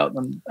that about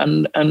them.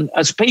 And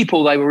as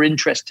people, they were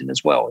interesting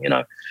as well. You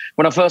know,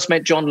 when I first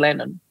met John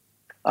Lennon,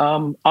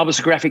 I was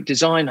a graphic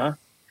designer,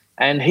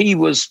 and he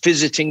was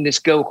visiting this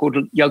girl called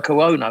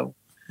Yoko Ono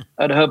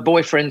at her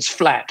boyfriend's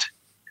flat,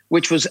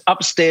 which was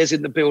upstairs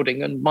in the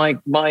building. And my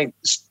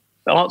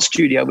art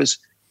studio was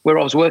where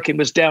I was working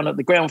was down at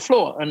the ground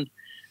floor. And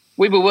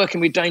we were working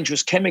with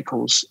dangerous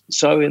chemicals.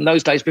 So in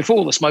those days,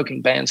 before the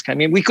smoking bans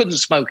came in, we couldn't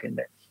smoke in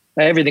there.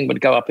 Everything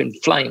would go up in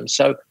flames.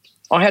 So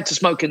I had to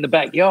smoke in the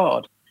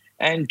backyard,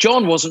 and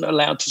John wasn't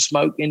allowed to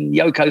smoke in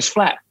Yoko's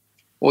flat,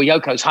 or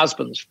Yoko's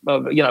husband's,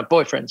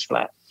 boyfriend's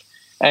flat.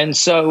 And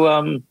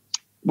so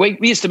we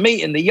used to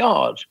meet in the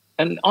yard,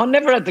 and I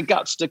never had the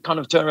guts to kind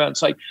of turn around and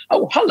say,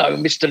 oh, hello,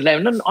 Mr.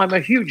 Lennon, I'm a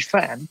huge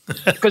fan,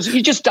 because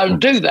you just don't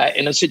do that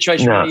in a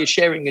situation where you're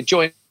sharing a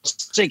joint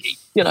ciggy,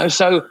 you know.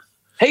 So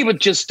he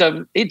would just,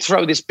 he'd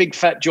throw this big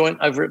fat joint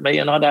over at me,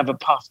 and I'd have a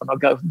puff, and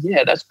I'd go,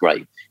 yeah, that's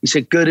great. He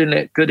said, good in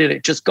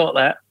it, just got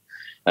that.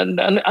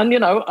 And you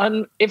know,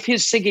 and if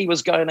his ciggy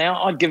was going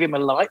out, I'd give him a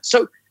light.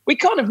 So we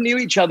kind of knew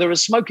each other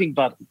as smoking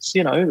buddies,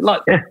 you know,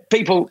 like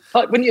people,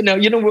 like when you know,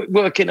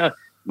 work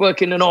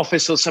in an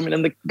office or something,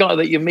 and the guy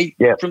that you meet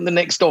from the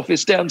next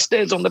office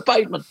downstairs on the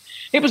pavement.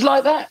 It was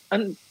like that.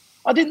 And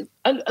I didn't,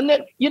 and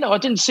then, you know, I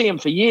didn't see him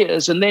for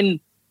years. And then,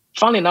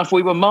 funnily enough,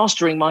 we were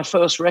mastering my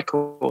first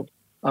record,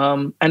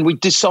 and we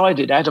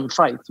decided, Adam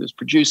Faith, who was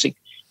producing,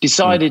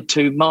 decided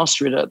to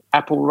master it at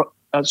Apple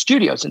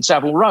Studios in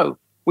Savile Row,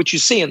 which you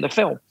see in the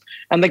film.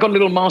 And they got a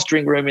little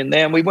mastering room in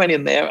there, and we went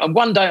in there. And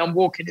one day I'm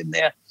walking in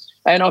there,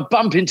 and I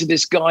bump into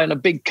this guy in a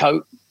big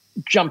coat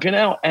jumping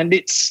out, and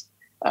it's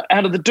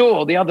out of the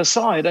door, the other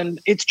side, and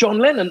it's John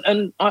Lennon.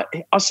 And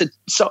I said,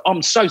 so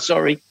I'm so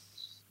sorry,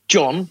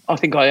 John, I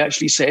think I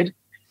actually said.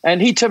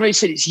 And he told me, he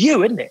said, it's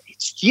you, isn't it?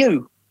 It's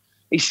you.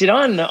 He said,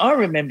 I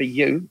remember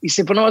you. He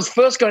said, when I was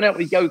first going out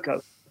with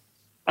Yoko,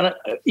 and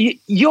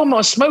you're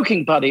my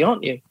smoking buddy,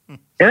 aren't you?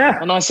 Yeah.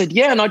 And I said,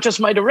 yeah, and I just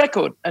made a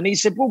record. And he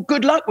said, well,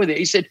 good luck with it.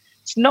 He said,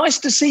 it's nice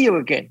to see you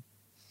again.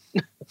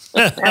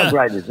 How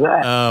great is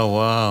that? Oh,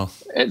 wow.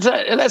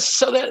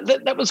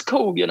 That was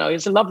cool, you know.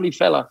 He's a lovely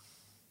fella.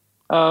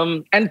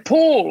 And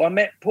Paul, I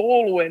met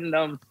Paul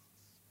when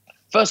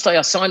first day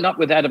I signed up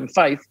with Adam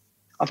Faith.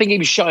 I think he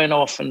was showing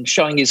off and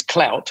showing his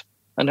clout,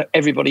 and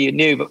everybody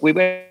knew. But we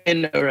went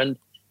in there, and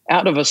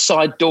out of a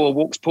side door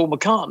walks Paul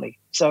McCartney.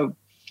 So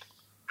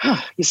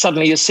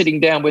you're sitting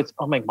down with,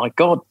 oh my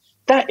God,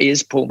 that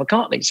is Paul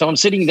McCartney. So I'm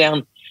sitting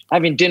down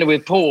having dinner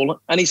with Paul,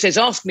 and he says,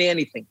 ask me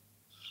anything.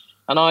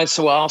 And I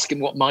sort of asked him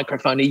what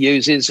microphone he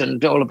uses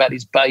and all about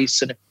his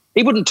bass. And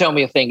he wouldn't tell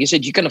me a thing. He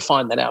said, you're going to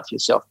find that out for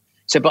yourself.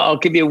 He said, but I'll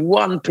give you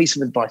one piece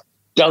of advice.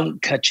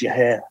 Don't cut your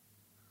hair.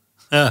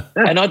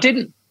 And I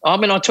didn't. I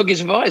mean, I took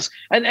his advice.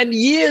 And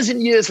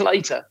years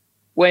later,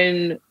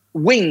 when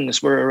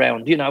Wings were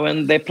around, you know,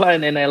 and they're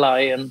playing in LA,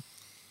 and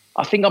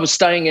I think I was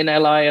staying in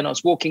LA, and I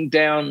was walking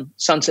down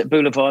Sunset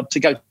Boulevard to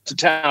go to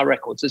Tower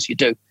Records, as you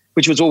do,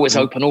 which was always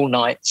open all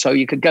night. So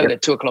you could go there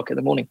at 2:00 in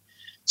the morning.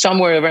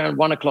 Somewhere around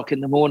 1:00 in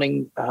the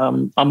morning,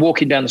 I'm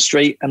walking down the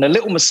street, and a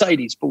little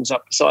Mercedes pulls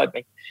up beside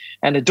me,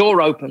 and the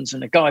door opens,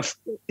 and a guy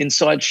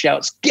inside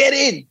shouts, "Get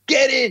in,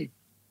 get in."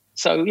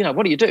 So, you know,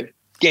 what do you do?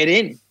 Get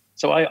in.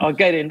 So I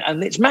get in,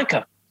 and it's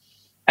Macca.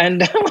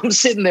 And I'm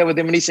sitting there with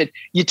him, and he said,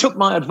 "You took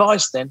my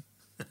advice then?"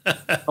 I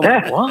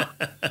went, "What?"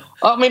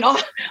 I mean,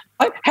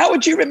 how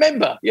would you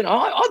remember? You know,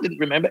 I didn't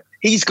remember.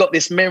 He's got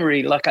this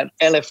memory like an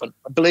elephant,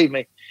 believe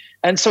me.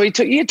 And so he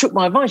took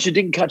my advice. You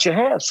didn't cut your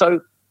hair.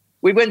 So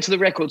we went to the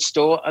record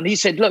store, and he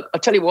said, "Look, I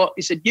tell you what."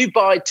 He said, "You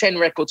buy 10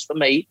 records for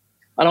me,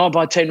 and I'll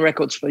buy 10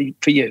 records for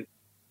you."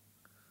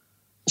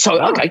 So,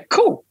 okay,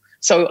 cool.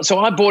 So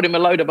I bought him a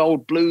load of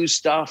old blues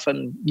stuff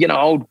and, you know,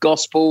 old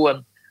gospel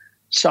and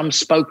some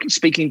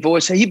speaking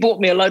voice. He bought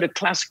me a load of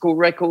classical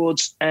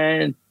records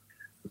and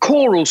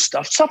choral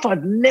stuff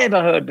I'd never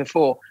heard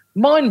before,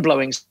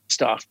 mind-blowing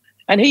stuff.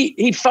 And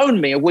he phoned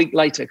me a week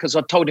later because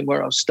I told him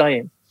where I was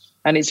staying.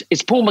 And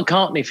it's Paul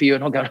McCartney for you.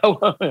 And I go,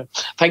 "Oh,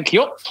 thank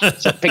you."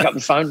 So I pick up the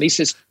phone, and he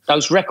says,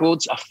 "Those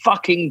records are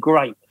fucking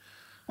great."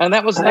 And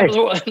that was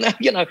all,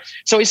 you know.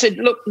 So he said,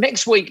 "Look,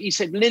 next week," he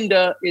said,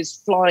 "Linda is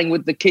flying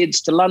with the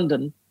kids to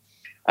London.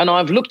 And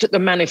I've looked at the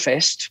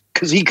manifest,"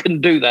 because he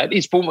couldn't do that.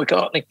 He's Paul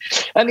McCartney.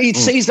 And he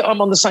sees that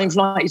I'm on the same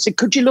flight. He said,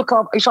 "Could you look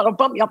up?" He said, "I'll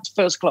bump you up to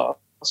first class."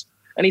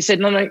 And he said,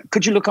 no,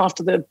 "Could you look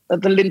after the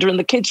Linda and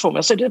the kids for me?"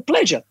 I said, "A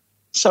pleasure."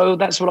 So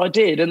that's what I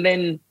did. And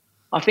then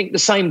I think the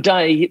same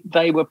day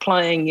they were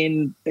playing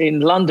in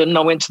London, and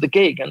I went to the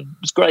gig, and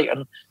it was great,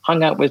 and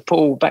hung out with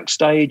Paul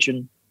backstage,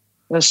 and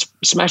a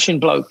smashing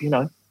bloke, you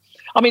know.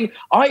 I mean,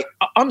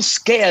 I'm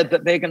scared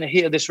that they're going to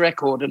hear this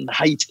record and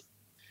hate it,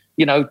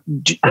 you know,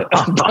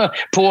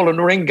 Paul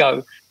and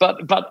Ringo.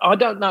 But I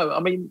don't know. I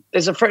mean,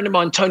 there's a friend of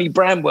mine, Tony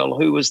Bramwell,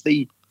 who was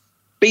the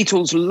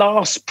Beatles'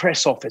 last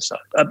press officer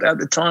at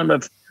the time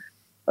of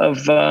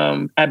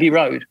Abbey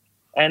Road.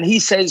 And he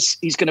says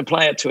he's going to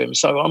play it to him.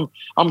 So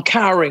I'm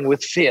cowering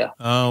with fear.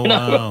 Oh, you know,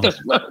 wow. at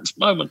this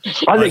moment.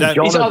 I think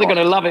He's either going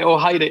to love it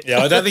or hate it. Yeah,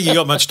 I don't think you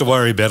got much to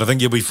worry about. I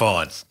think you'll be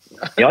fine.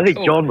 Yeah, I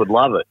think John would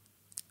love it.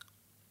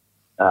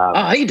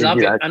 He'd love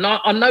it. And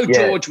I know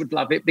George would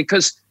love it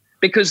because,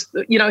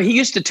 you know, he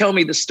used to tell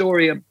me the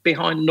story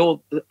behind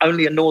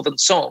Only a Northern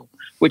Song,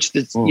 which,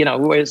 you know,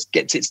 where it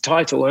gets its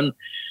title.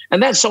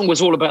 And that song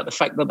was all about the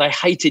fact that they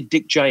hated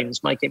Dick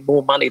James making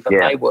more money than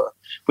they were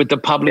with the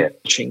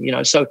publishing, you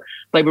know. So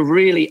they were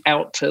really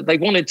they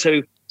wanted to,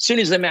 as soon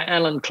as they met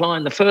Alan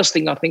Klein, the first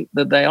thing I think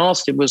that they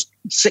asked him was,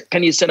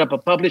 "Can you set up a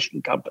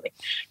publishing company?"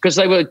 Because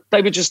they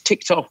were just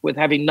ticked off with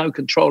having no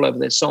control over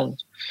their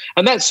songs.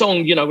 And that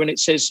song, you know, when it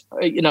says,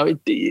 you know,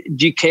 "Do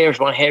you care if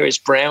my hair is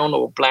brown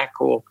or black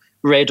or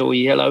red or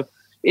yellow?"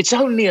 It's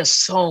only a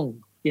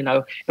song, you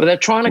know, but they're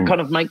trying to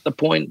kind of make the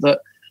point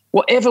that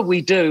whatever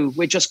we do,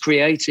 we're just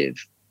creative.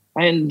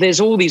 And there's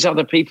all these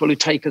other people who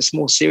take us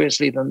more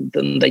seriously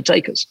than they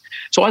take us.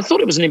 So I thought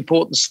it was an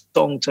important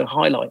song to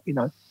highlight, you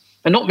know.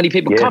 And not many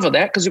people cover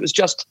that because it was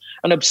just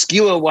an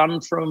obscure one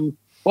from,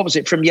 what was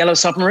it, from Yellow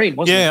Submarine,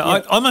 wasn't it?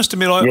 Yeah, I must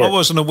admit, I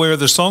wasn't aware of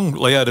the song,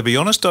 Leo, to be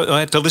honest. I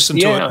had to listen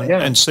to it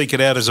and seek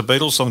it out as a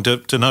Beatles song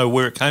to know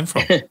where it came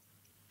from.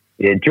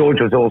 Yeah, George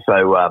was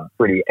also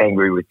pretty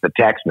angry with the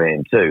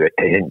Taxman too,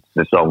 hence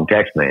the song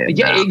Taxman.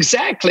 Yeah,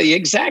 exactly.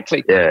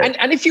 Yeah.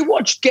 And if you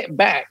watch Get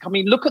Back, I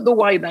mean, look at the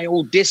way they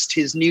all dissed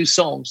his new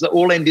songs that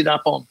all ended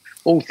up on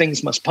All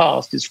Things Must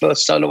Pass, his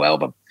first solo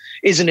album.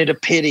 Isn't It a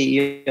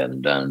Pity?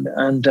 And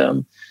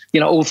you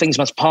know, All Things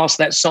Must Pass,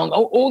 that song,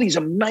 all these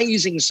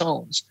amazing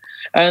songs.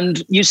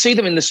 And you see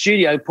them in the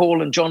studio,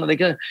 Paul and John, and they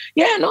go,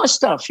 "Yeah, nice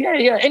stuff.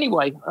 Yeah.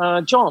 Anyway,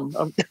 John,"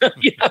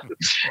 you know,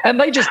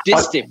 and they just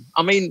dissed him.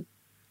 I mean,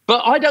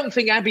 but I don't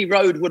think Abbey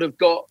Road would have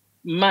got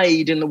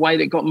made in the way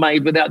that it got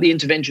made without the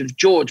intervention of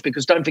George,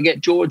 because don't forget,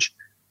 George,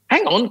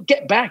 hang on,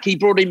 Get Back, he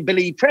brought in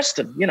Billy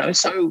Preston, you know,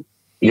 so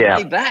he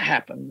made that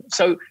happen.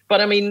 So,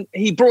 but I mean,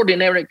 he brought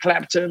in Eric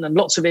Clapton and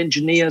lots of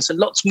engineers and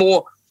lots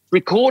more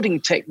recording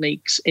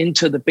techniques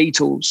into the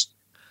Beatles.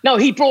 No,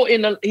 he brought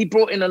in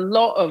a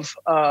lot of,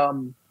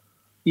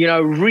 you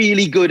know,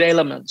 really good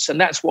elements.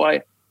 And that's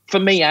why for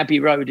me, Abbey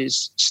Road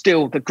is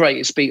still the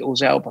greatest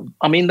Beatles album.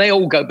 I mean, they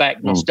all go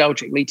back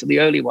nostalgically to the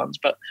early ones,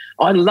 but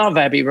I love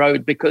Abbey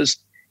Road because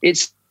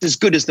it's as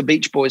good as the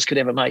Beach Boys could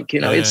ever make.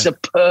 It's a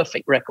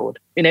perfect record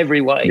in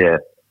every way. Yeah.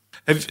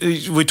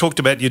 We talked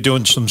about you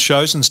doing some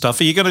shows and stuff.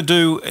 Are you going to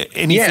do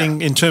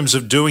anything in terms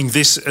of doing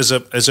this as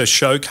a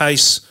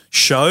showcase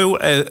show,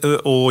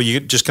 or are you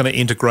just going to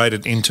integrate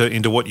it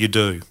into what you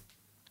do?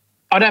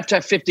 I'd have to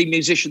have 50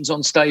 musicians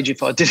on stage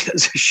if I did it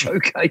as a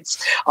showcase.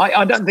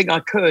 I don't think I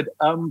could,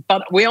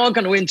 but we are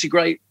going to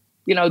integrate,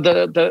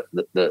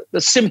 the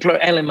simpler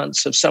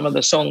elements of some of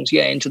the songs,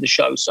 into the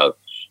show. So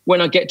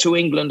when I get to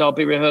England, I'll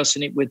be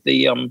rehearsing it with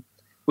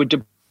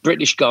the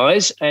British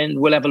guys, and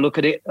we'll have a look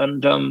at it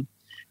and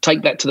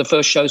take that to the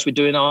first shows we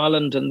do in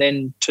Ireland, and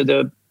then to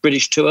the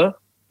British tour.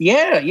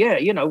 Yeah,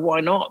 why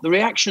not? The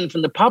reaction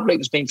from the public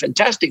has been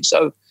fantastic.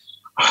 So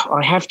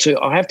I have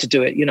to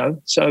do it,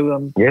 So,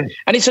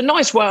 and it's a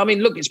nice way. I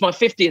mean, look, it's my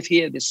 50th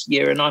year this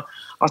year, and I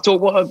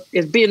thought,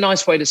 it'd be a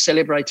nice way to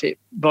celebrate it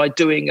by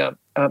doing a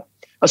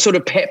sort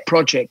of pet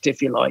project,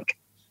 if you like,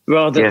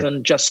 rather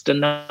than just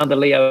another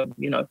Leo,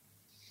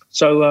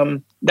 So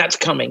that's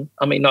coming.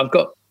 I mean, I've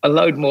got a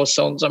load more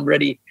songs I'm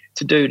ready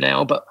to do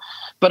now, but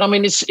I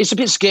mean, it's a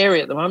bit scary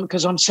at the moment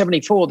because I'm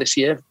 74 this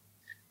year.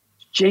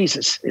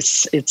 Jesus,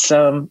 it's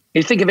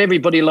you think of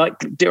everybody like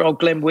dear old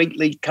Glenn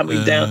Wheatley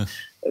coming down,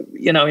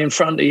 in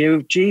front of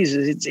you.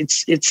 Jesus,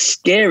 it's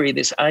scary,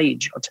 this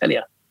age, I'll tell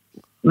you.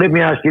 Let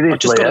me ask you this, I've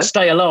just got to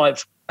stay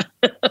alive.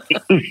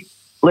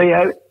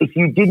 Leo, if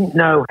you didn't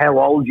know how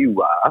old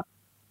you are,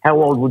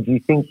 how old would you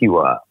think you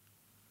are?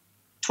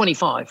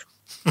 25.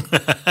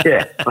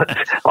 Yeah,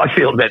 I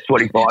feel about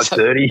 25,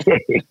 30,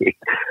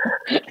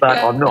 but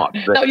I'm not.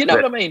 But, no, you know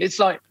what I mean? It's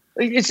like,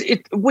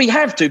 we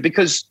have to,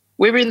 because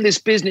we're in this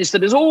business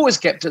that has always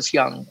kept us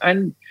young,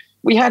 and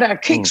we had our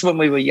kicks when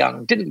we were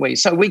young, didn't we?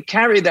 So we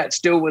carry that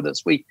still with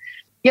us. We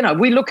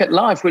look at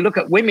life, we look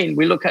at women,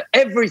 we look at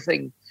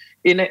everything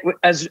in it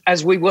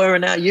as we were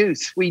in our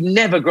youth. We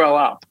never grow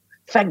up.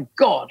 Thank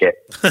God. Yeah.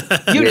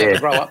 You never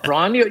grow up,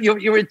 Brian.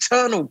 You're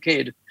eternal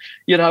kid,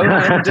 and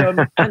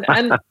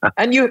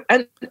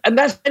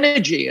that's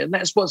energy, and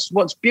that's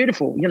what's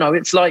beautiful.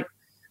 It's like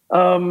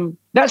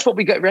that's what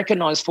we get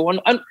recognised for.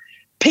 And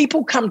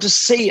people come to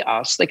see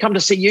us. They come to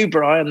see you,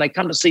 Brian. They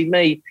come to see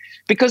me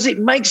because it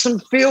makes them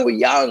feel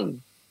young.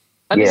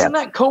 And isn't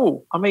that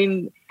cool? I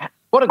mean,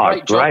 what a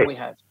great job we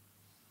have.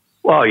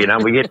 Well,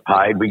 we get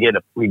paid. We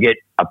get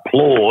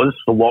applause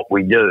for what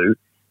we do.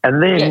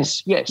 And then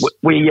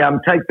we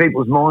take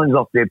people's minds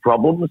off their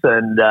problems,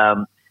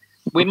 and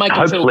we make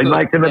hopefully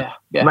them feel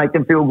good. Make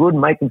them feel good,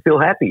 and make them feel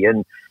happy,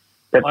 and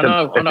that's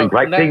a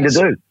great thing to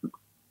do.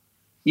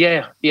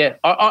 Yeah.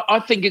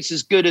 I think it's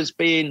as good as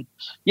being,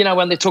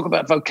 when they talk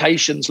about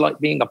vocations like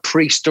being a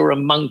priest or a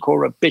monk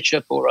or a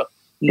bishop or a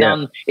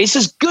nun, it's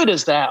as good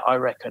as that, I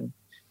reckon,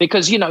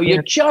 because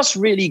you're just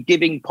really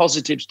giving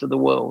positives to the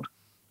world.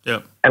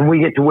 Yeah, and we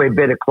get to wear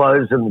better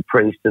clothes than the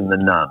priest and the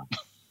nun.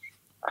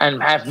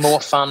 And have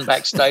more fun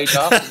backstage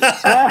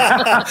afterwards.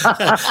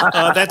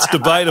 That's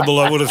debatable,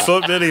 I would have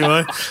thought, but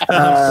anyway.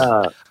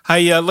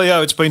 Hey,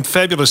 Leo, it's been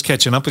fabulous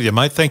catching up with you,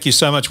 mate. Thank you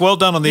so much. Well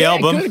done on the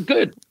album.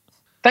 Good.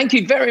 Thank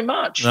you very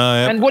much.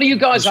 And what are you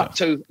guys up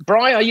to?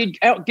 Brian, are you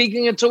out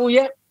gigging at all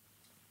yet?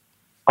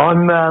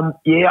 I'm,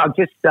 I've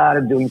just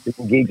started doing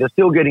some gigs. I'm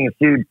still getting a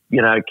few,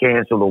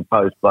 cancelled or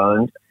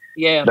postponed.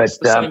 Yeah, but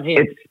the same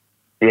here.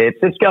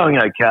 It's going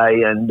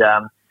okay. And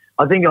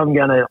I think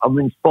I'm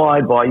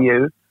inspired by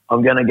you.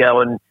 I'm going to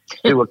go and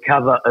do a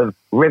cover of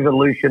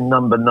Revolution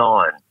Number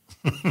 9.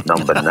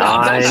 Number 9.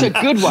 That's a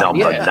good one.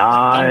 Number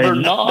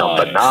 9.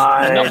 Number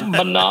 9.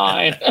 Number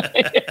 9.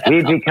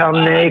 We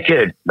become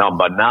naked.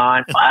 Number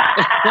 9.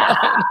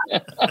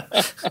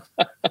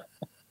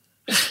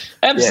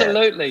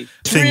 Absolutely.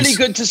 It's really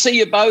good to see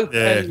you both,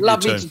 and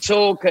lovely to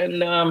talk,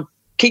 and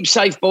keep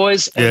safe,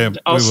 boys. And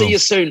I'll see you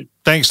soon.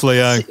 Thanks,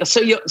 Leo.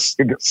 See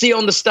you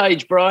on the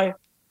stage, Brian.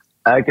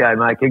 Okay,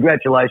 mate.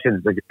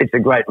 Congratulations. It's a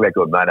great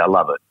record, mate. I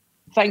love it.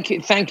 Thank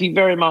you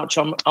very much.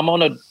 I'm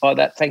honoured by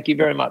that. Thank you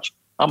very much.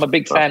 I'm a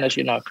big fan, as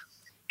you know.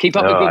 Keep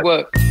up the good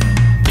work.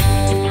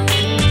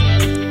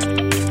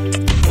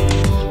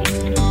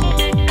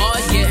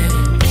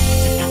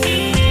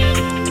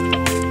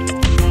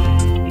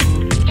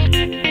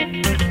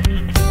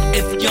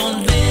 If you're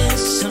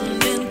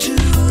listening to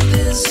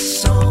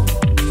this song,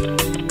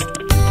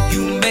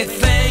 you may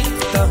think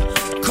the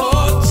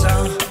chords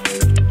are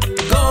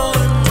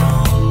going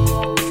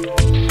wrong,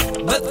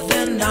 but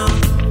then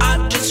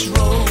I just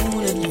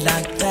wrote it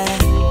like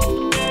that.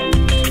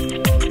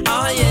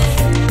 Oh yeah.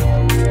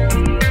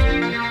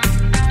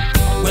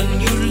 When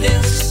you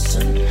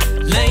listen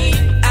late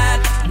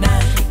at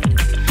night,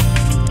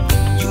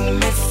 you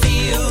may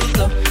feel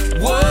the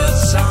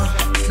words are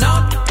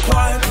not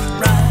quite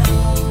right,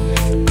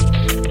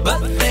 but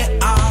they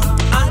are.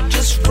 I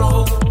just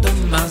wrote them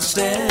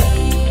myself.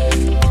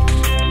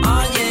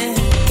 Oh yeah.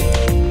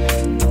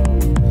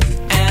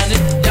 And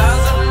it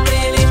doesn't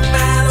really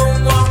matter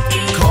what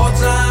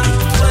chords I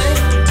play,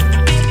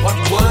 what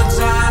words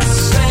I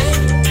say,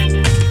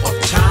 what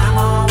time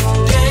or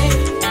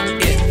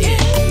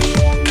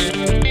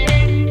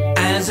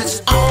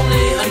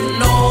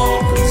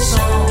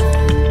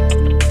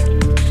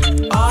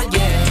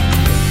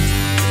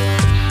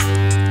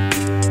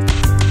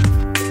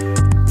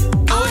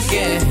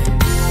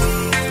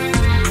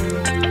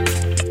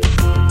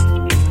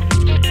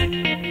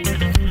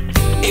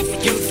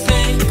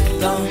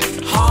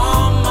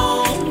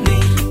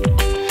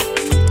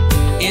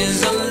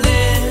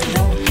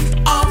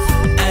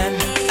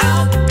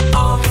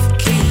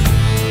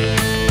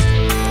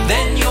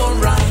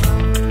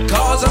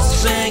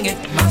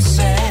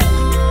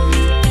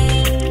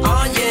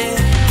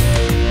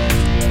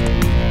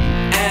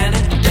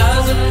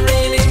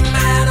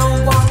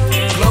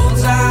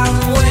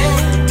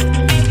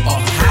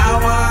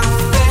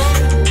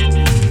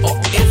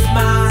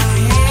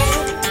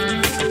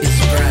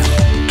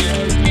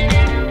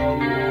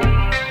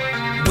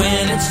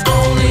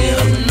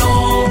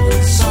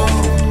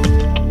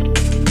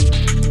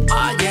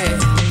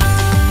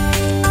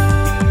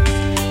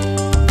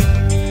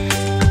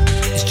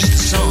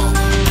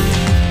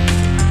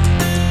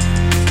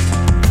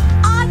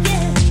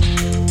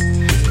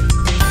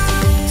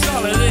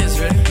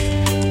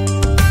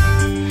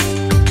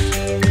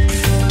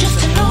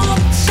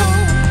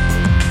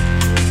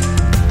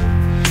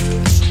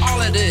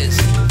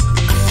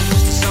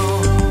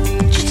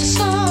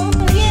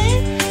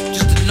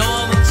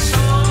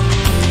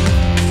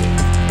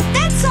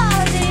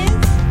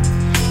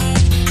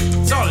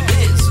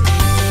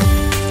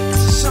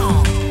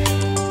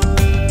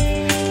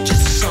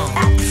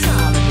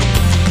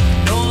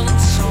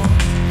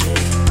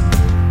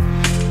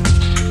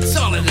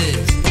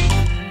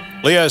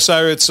Leo,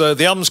 so it's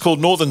the album's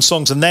called Northern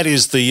Songs, and that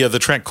is the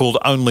track called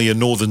Only a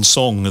Northern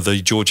Song, the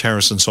George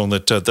Harrison song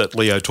that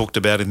Leo talked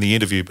about in the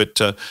interview.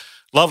 But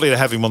lovely to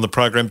have him on the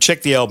program.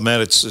 Check the album out.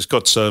 It's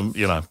got some,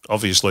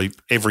 obviously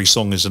every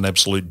song is an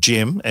absolute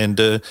gem, and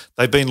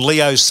they've been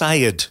Leo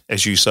Sayed,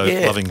 as you so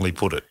lovingly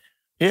put it.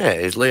 Yeah,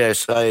 it's Leo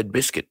Sayed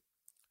biscuit.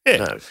 Yeah.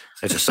 No,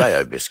 it's a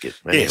Sayo biscuit.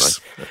 Anyway. Yes.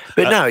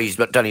 But no, he's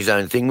done his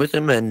own thing with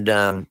them, and,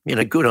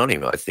 good on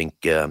him. I think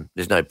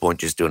there's no point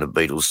just doing a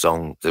Beatles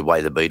song the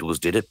way the Beatles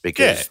did it,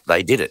 because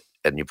they did it,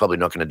 and you're probably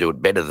not going to do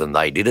it better than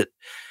they did it,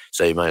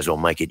 so you may as well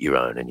make it your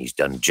own, and he's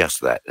done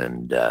just that,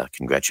 and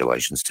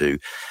congratulations to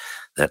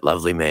that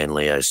lovely man,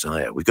 Leo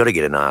Sayer. We've got to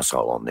get an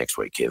arsehole on next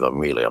week, Kev.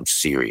 I'm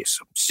serious.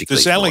 I'm sick of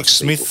Does Alex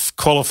Smith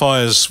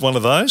qualify as one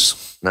of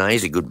those? No,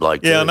 he's a good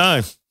bloke Yeah, too. I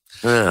know.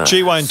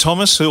 G. Wayne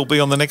Thomas, who'll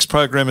be on the next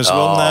program as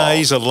well. No,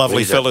 he's a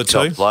lovely fella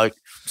too. Bloke.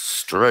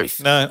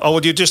 Struth. No,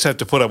 well, you just have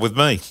to put up with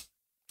me.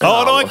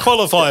 And I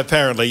qualify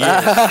apparently,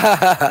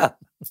 yeah.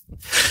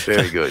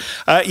 Very good.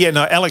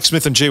 Alex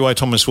Smith and G. Wayne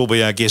Thomas will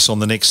be our guests on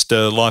the next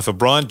Life of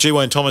Brian. G.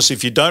 Wayne Thomas,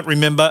 if you don't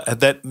remember,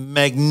 that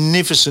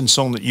magnificent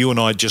song that you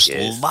and I just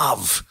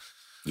love.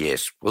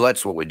 Yes. Well,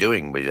 that's what we're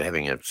doing. We're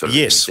having a sort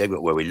of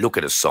segment where we look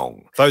at a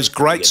song. Those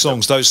great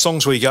songs, those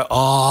songs where you go,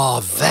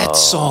 that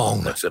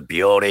song. That's a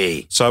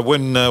beauty. So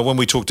when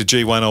we talk to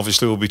G. Wayne,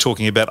 obviously we'll be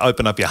talking about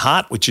Open Up Your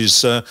Heart, which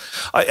is, for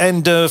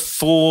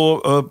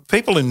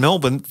people in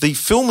Melbourne, the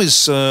film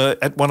is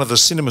at one of the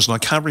cinemas, and I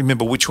can't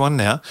remember which one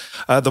now.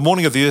 The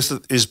Morning of the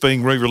Earth is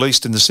being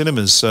re-released in the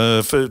cinemas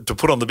to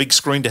put on the big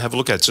screen to have a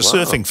look at. It's a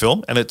surfing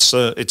film, and it's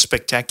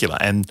spectacular.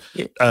 And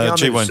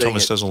G. Wayne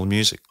Thomas does all the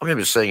music. I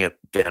remember seeing it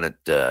down at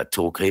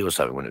Torquay or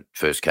something when it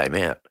first came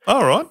out.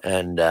 Oh, right.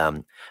 And I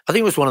think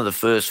it was one of the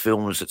first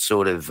films that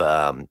sort of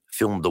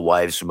filmed the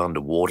waves from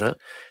underwater,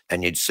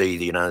 and you'd see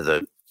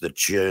the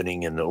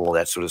churning and all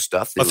that sort of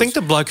stuff. I think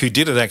the bloke who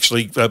did it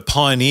actually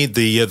pioneered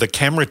the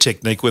camera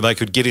technique where they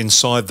could get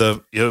inside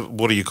the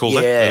what do you call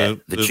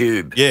that? The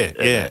tube.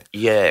 Yeah.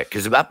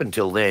 Because up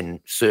until then,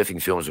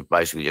 surfing films were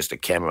basically just a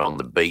camera on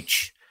the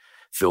beach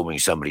filming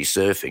somebody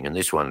surfing, and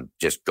this one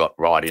just got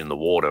right in the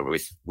water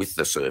with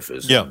the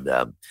surfers. Yeah.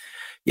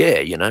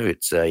 And,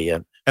 it's a...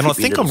 and I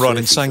think I'm right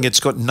in saying it's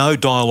got no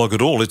dialogue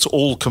at all. It's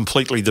all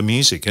completely the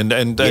music. And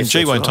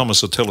G. Wayne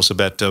Thomas will tell us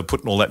about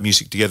putting all that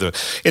music together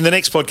in the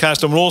next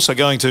podcast. And we're also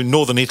going to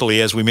Northern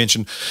Italy, as we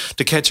mentioned,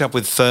 to catch up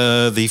with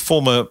the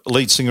former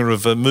lead singer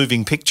of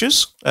Moving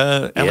Pictures,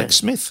 Alex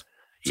Smith.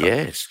 So,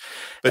 yes.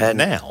 But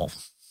now...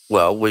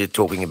 Well, we're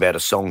talking about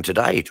a song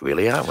today,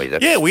 really, aren't we?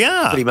 That's we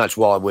are. Pretty much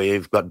why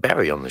we've got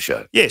Barry on the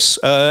show. Yes,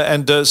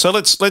 so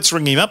let's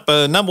ring him up.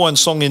 Number one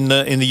song in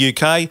the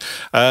UK,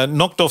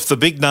 knocked off the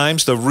big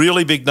names, the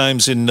really big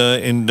names in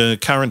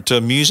current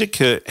music.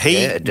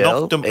 He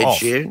Adele, knocked them Ed off.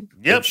 Sheeran,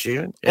 Yep, Ed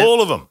Sheeran.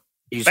 all of them.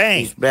 Bang.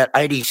 He's about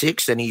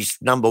 86 and he's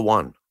number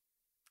one.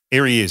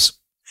 Here he is.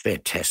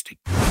 Fantastic.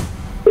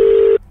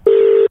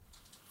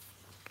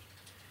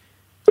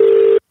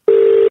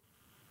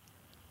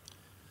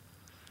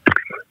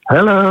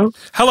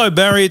 Hello,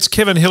 Barry. It's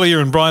Kevin Hillier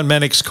and Brian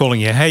Mannix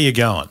calling you. How you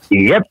going?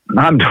 Yep,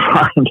 I'm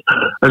fine.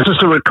 Is this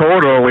a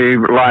record or are we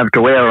live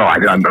to air? I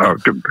don't know.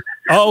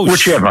 Oh,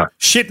 whichever.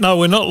 Shit, no,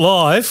 we're not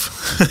live.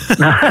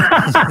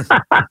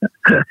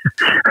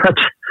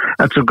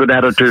 That's a good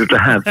attitude to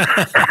have.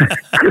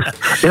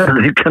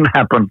 It can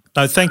happen.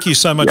 No, thank you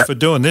so much for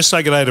doing this.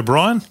 Say good day to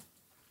Brian.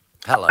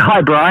 Hello.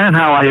 Hi, Brian.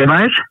 How are you,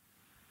 mate?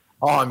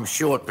 I'm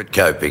short but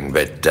coping,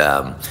 but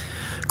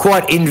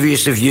quite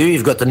envious of you.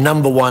 You've got the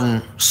number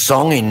one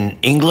song in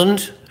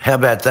England. How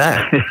about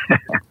that?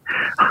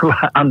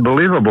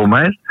 Unbelievable,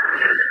 mate.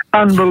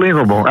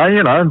 Unbelievable.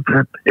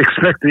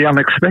 Expect the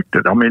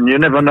unexpected. I mean, you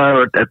never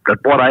know at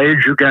what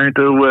age you're going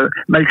to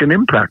make an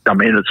impact. I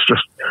mean, it's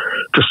just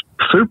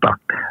super.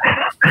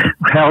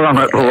 How long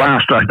it will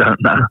last, I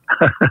don't know.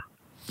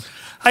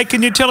 Hey,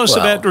 can you tell us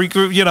about,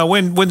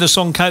 when the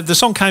song came? The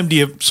song came to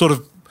you sort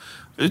of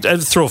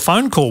through a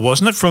phone call,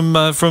 wasn't it, from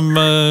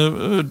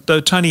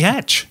Tony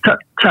Hatch?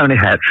 Tony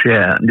Hatch,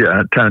 yeah.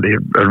 Tony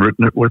had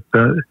written it with.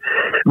 The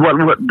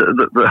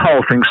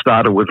whole thing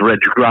started with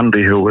Reg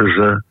Grundy, who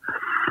was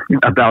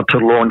about to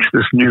launch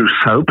this new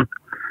soap,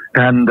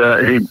 and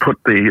he put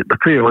the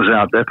feelers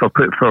out there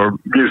for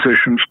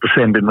musicians to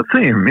send in the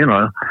theme,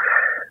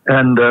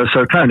 And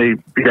so Tony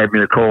gave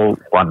me a call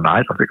one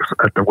night, I think it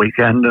was at the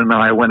weekend, and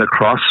I went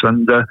across,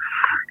 and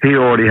he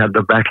already had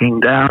the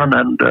backing down,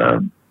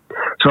 and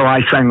so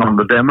I sang on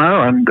the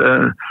demo, and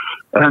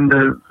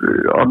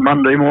on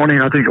Monday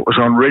morning, I think it was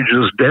on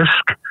Reg's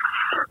desk,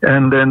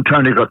 and then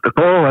Tony got the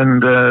call,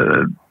 and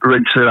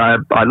Reg said,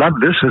 I love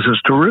this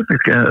is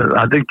terrific,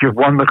 I think you've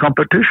won the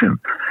competition.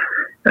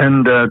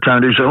 And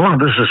Tony said, "Oh,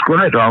 this is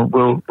great.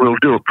 We'll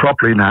do it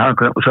properly now."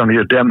 Because it was only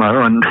a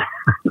demo. And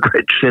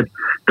Reg said,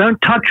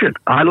 "Don't touch it.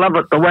 I love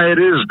it the way it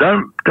is.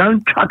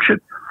 Don't touch it."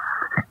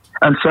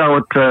 And so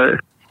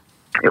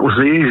it was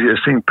the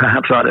easiest thing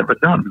perhaps I'd ever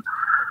done.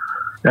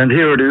 And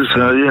here it is,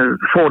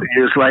 40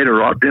 years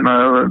later,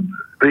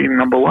 being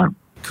number one.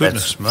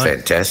 Goodness, That's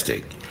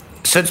fantastic.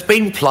 So it's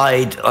been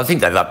played, I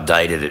think they've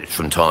updated it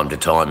from time to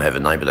time,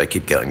 haven't they? But they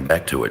keep going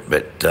back to it.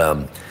 But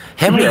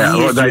how many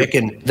years do you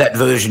reckon that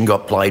version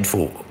got played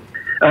for?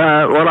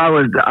 Well, I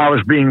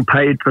was being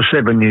paid for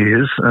 7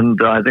 years,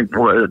 and I think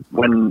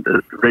when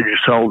Reggie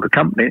sold the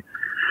company,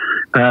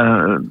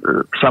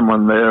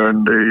 someone there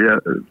in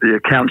the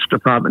accounts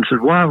department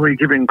said, "Why are we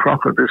giving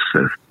Crocker this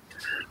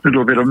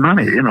little bit of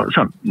money? You know, it's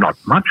not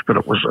much, but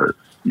it was a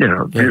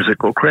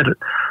musical credit."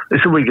 They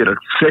said, "We get a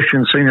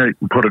session singer, you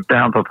can put it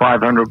down for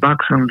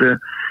 $500, and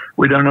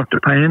we don't have to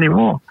pay any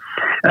more."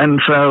 And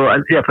so,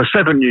 for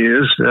 7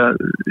 years,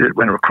 it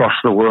went across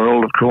the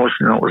world. Of course,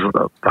 it was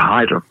the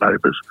height of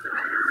Neighbours.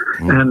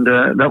 And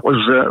that was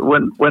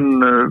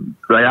when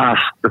they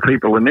asked the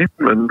people in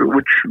England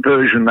which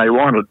version they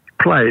wanted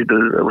played.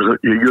 It was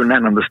a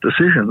unanimous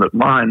decision that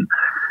mine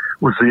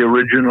was the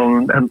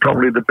original and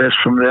probably the best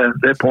from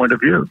their point of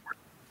view.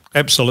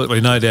 Absolutely,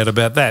 no doubt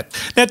about that.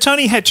 Now,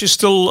 Tony Hatch is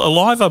still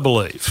alive, I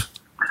believe.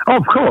 Oh,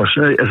 of course.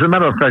 As a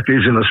matter of fact,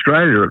 he's in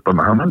Australia at the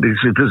moment.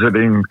 He's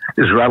visiting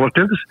his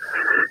relatives.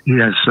 He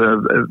has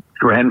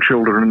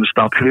grandchildren and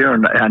stuff here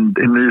and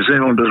in New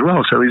Zealand as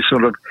well. So he's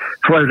sort of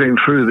floating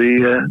through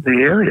the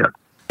area.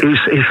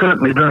 He's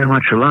certainly very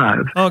much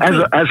alive,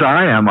 as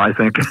I am, I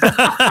think.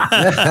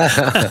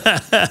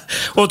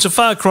 Well, it's a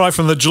far cry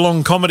from the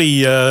Geelong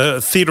Comedy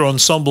Theatre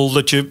Ensemble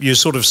that you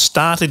sort of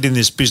started in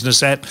this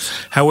business at,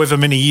 however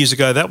many years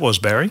ago that was,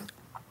 Barry.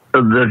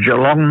 The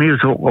Geelong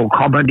Musical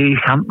Comedy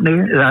Company,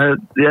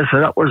 yes,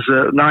 that was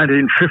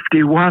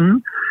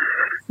 1951.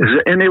 Is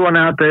there anyone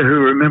out there who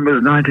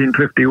remembers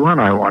 1951,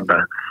 I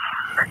wonder?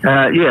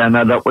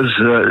 That was,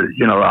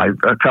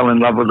 I fell in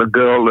love with a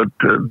girl that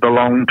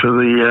belonged to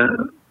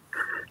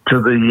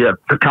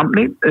the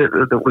company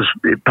that was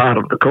part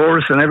of the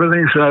chorus and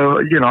everything.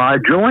 So, I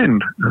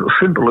joined,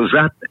 simple as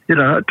that,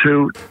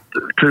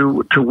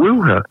 to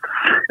woo her.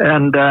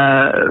 And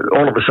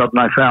all of a sudden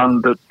I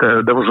found that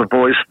there was a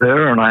voice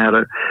there, and I had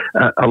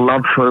a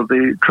love for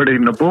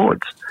treading the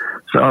boards.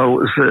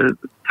 So it was,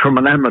 from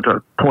an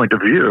amateur point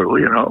of view,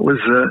 it was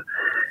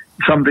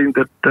something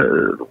that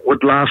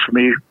would last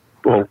me,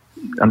 well,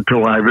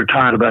 until I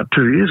retired about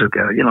 2 years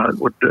ago. It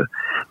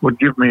would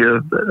give me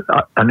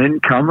an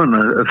income and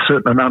a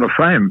certain amount of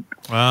fame.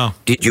 Wow.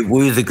 Did you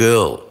woo the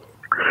girl?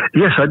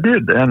 Yes, I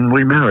did, and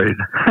we married.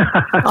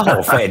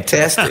 Oh,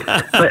 fantastic!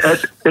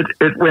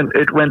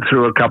 It went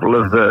through a couple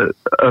of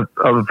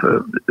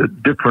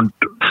different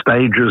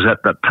stages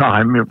at that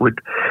time.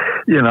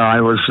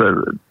 I was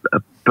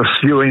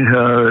pursuing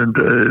her, and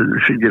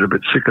she'd get a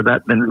bit sick of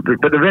that.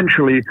 But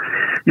eventually,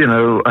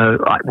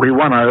 we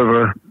won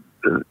over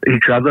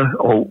each other,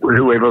 or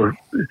whoever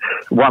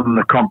won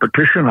the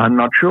competition, I'm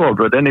not sure.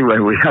 But anyway,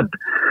 we had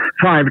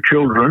 5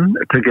 children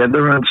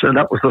together, and so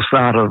that was the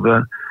start of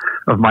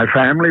my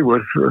family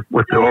with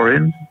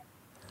Doreen.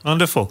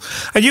 Wonderful.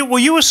 And were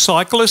you a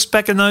cyclist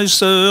back in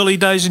those early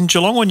days in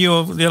Geelong when you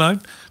were,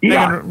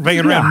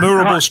 banging around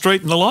Moorabool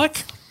Street and the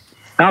like?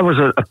 I was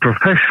a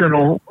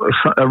professional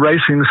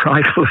racing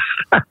cyclist.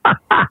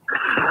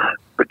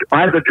 But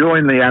either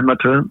joined the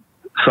amateur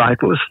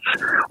cyclists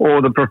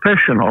or the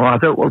professional. I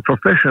thought, well,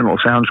 professional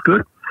sounds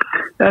good.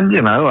 And,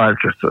 I was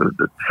just a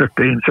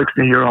 15,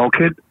 16-year-old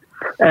kid.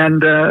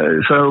 And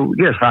so,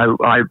 yes,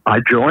 I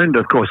joined.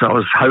 Of course, I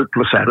was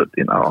hopeless at it,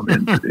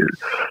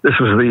 this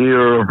was the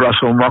era of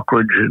Russell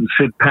Mockridge and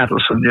Sid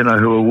Patterson,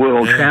 who were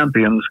world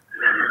champions.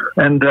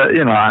 And,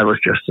 I was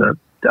just a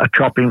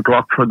chopping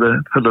block for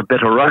the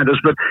better riders.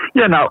 But,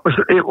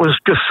 it was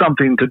just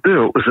something to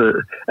do. It was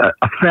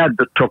a fad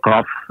that took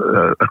off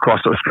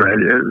across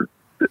Australia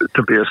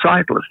to be a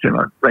cyclist,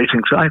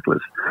 racing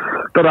cyclist.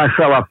 But I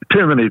fell off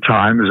too many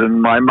times,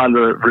 and my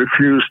mother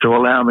refused to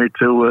allow me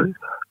to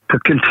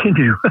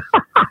continue.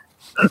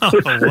 Oh,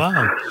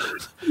 wow.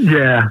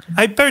 Yeah.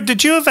 Hey, Barry,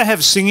 did you ever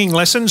have singing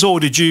lessons, or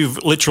did you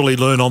literally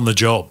learn on the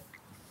job?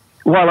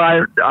 Well,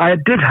 I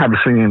did have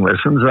singing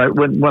lessons.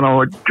 When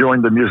I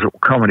joined the Musical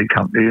Comedy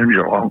Company in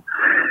Geelong,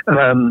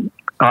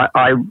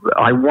 I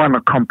won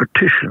a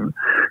competition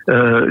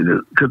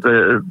to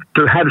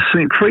have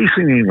free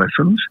singing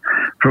lessons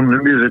from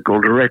the musical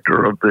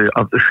director of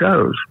the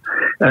shows.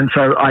 And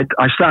so I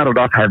started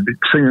off having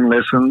singing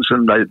lessons,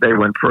 and they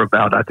went for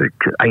about, I think,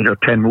 8 or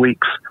 10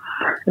 weeks.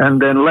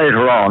 And then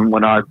later on,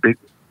 when I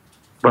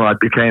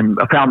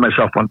found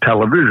myself on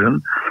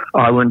television,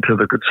 I went to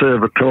the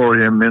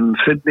Conservatorium in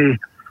Sydney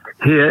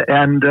here,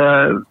 and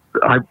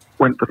I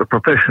went with a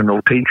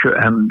professional teacher,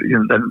 and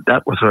then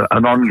that was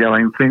an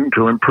ongoing thing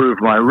to improve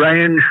my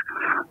range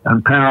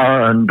and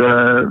power.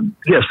 And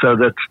yes, so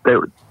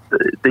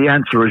the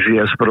answer is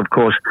yes. But of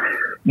course,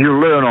 you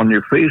learn on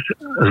your feet,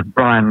 as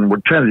Brian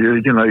would tell you.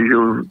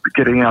 You're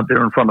getting out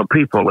there in front of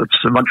people. It's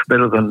much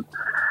better than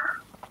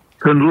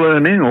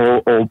learning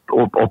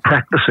or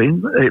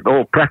practicing.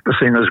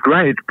 Practicing is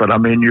great, but I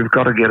mean, you've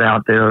got to get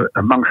out there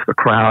amongst the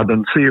crowd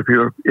and see if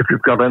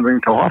you've got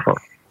anything to offer.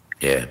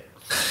 Yeah.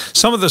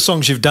 Some of the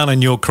songs you've done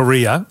in your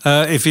career,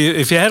 if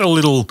you had a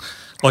little,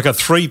 like a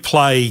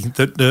 3-play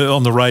that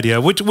on the radio,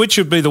 which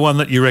would be the one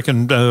that you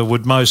reckon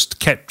would most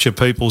capture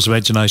people's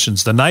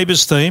imaginations? The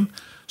Neighbours theme,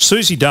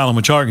 Susie Darling,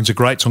 which I reckon is a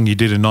great song you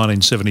did in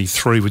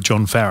 1973 with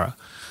John Farrar,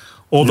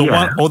 or the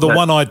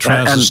One-Eyed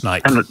Trouser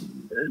Snake. The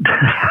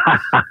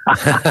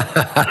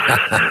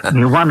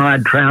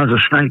One-Eyed Trouser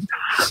Snake,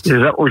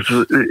 that was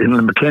in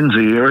the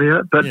Mackenzie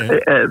area, but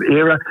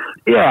era.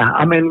 Yeah,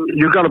 I mean,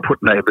 you've got to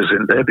put Neighbours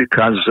in there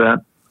because, it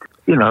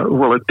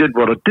did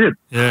what it did.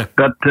 Yeah.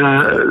 But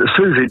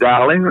Susie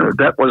Darling,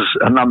 that was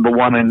a number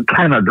one in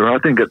Canada. I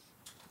think it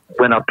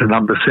went up to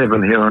number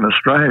 7 here in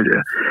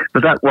Australia,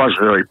 but that was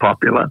very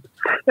popular.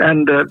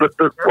 And but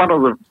one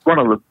of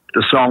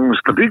the songs,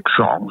 the big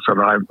songs that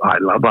I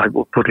love, I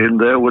will put in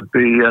there would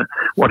be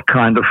 "What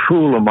Kind of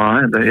Fool Am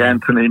I?" the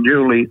Anthony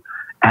Newley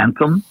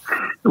anthem,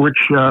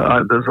 which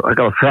I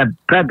got a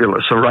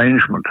fabulous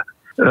arrangement.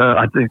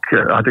 I think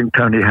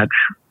Tony Hatch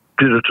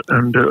did it,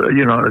 and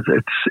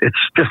it's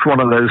just one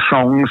of those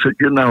songs that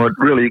it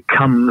really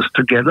comes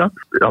together.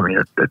 I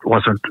mean, it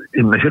wasn't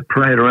in the hit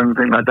parade or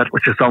anything like that,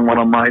 which is on one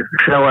of my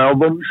show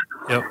albums.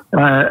 Yep.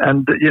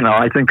 And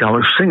I think I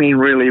was singing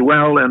really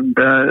well, and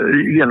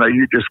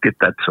you just get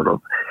that sort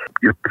of,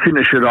 you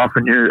finish it off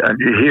and you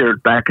hear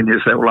it back and you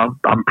say, well,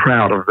 I'm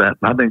proud of that.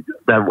 And I think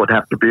that would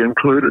have to be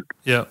included.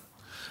 Yeah.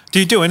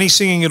 Do you do any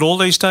singing at all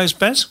these days,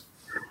 Baz?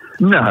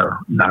 No,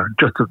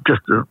 just a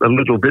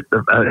little bit,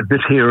 a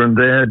bit here and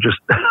there. Just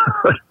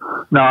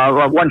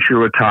no. Once you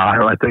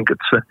retire, I think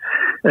it's,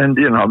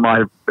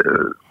 my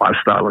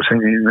style of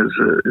singing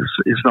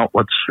is not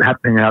what's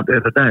happening out there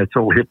today. It's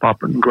all hip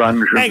hop and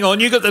grunge. Hang on,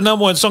 you got the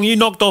number one song. You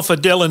knocked off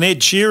Adele and Ed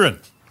Sheeran.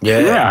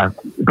 Yeah,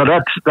 but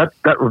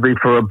that would be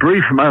for a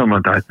brief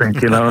moment, I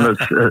think. And it's,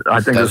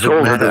 I think it's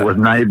all to do with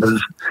Neighbours.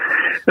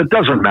 It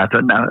doesn't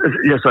matter now.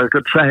 Yes, I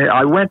could say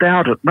I went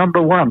out at number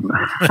 1.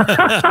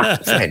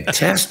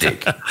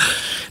 Fantastic.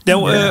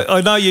 Now,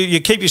 I know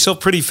you keep yourself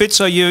pretty fit,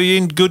 so you're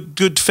in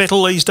good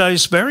fettle these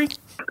days, Barry?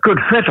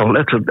 Good fettle.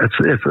 It's a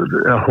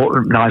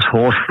nice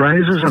horse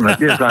phrase, isn't it?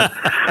 Yes, I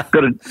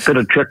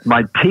better check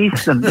my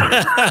teeth and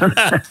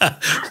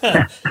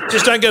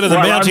just don't go to the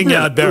mounting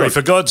yard, Barry,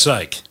 for God's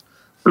sake.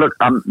 Look,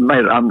 I'm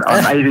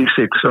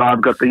 86, so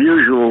I've got the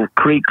usual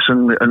creaks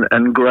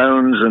and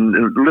groans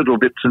and little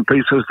bits and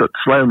pieces that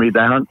slow me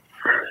down.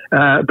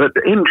 But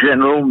in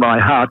general, my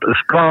heart is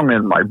strong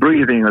and my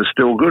breathing is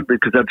still good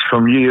because that's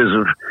from years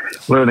of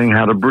learning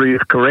how to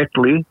breathe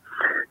correctly.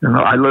 And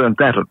I learned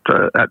that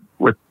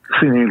with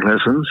singing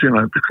lessons,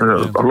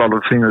 because a lot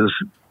of singers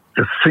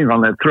just sing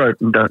on their throat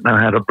and don't know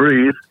how to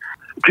breathe.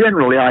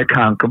 Generally, I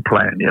can't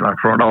complain,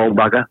 for an old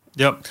bugger.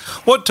 Yep.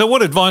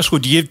 What advice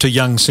would you give to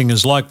young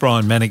singers like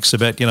Brian Mannix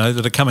about,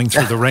 that are coming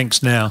through the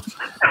ranks now?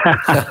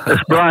 Is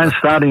Brian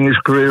starting his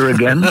career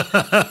again?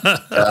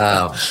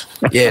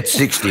 At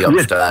 60 I'm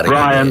starting.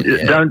 Brian,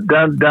 again,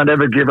 don't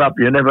ever give up.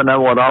 You never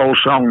know what old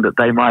song that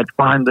they might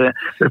find there.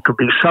 It could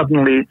be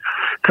suddenly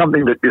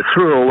something that you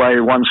threw away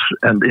once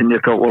and you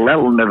thought, well, that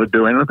will never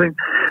do anything.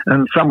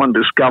 And someone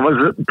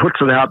discovers it and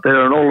puts it out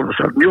there and all of a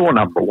sudden you're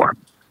number 1.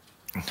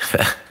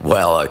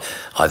 Well,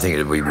 I think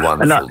it would be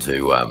wonderful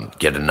to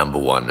get a number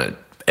 1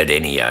 at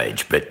any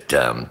age, but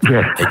at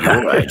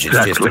your age,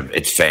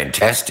 it's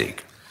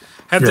fantastic.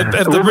 Have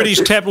the British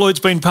tabloids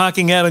been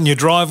parking out on your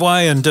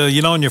driveway and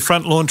on your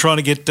front lawn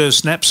trying to get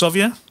snaps of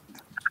you?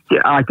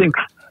 Yeah, I think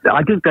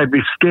they'd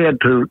be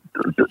scared to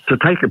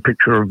take a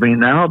picture of me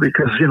now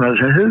because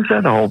who's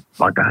that old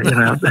bugger?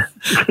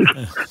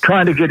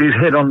 Trying to get his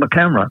head on the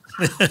camera.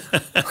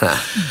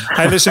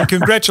 Hey, listen,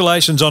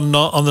 congratulations on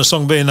the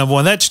song being number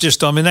 1. That's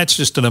just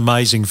an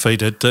amazing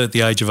feat at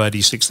the age of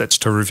 86. That's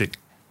terrific.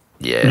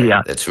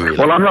 Yeah, that's really.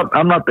 Well,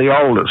 I'm not the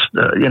oldest.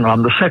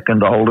 I'm the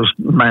second oldest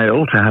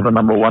male to have a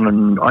number 1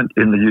 in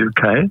the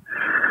UK.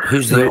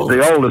 Who's the oldest?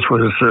 The oldest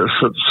was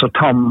Sir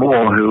Tom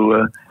Moore,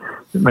 who.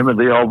 Remember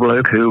the old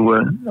bloke who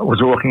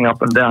was walking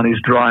up and down his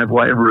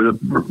driveway?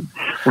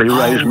 He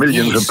raised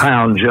millions of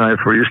pounds,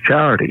 for his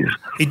charities.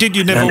 He did.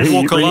 You never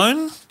walk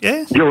alone.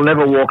 Yeah. You'll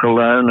never walk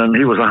alone, and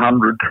he was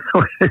 100.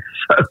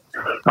 So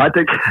I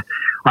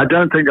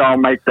don't think I'll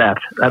make that.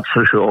 That's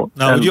for sure.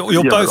 No,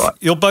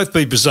 you'll both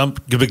be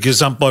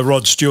gazumped by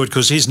Rod Stewart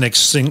because his next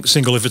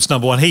single, if it's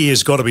number 1, he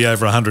has got to be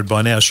over 100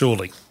 by now,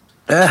 surely.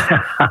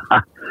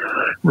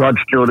 Rod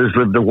Stewart has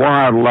lived a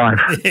wild life.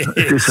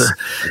 Yes.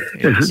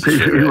 He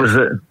was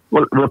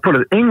we'll put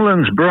it,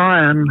 England's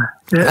Brian.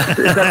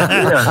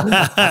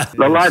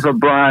 The life of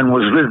Brian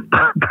was lived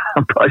by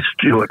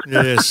Stewart.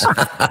 Yes,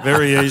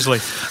 very easily.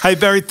 Hey,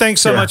 Barry,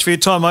 thanks so much for your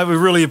time, mate. We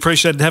really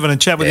appreciated having a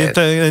chat with you,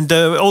 and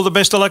all the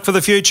best of luck for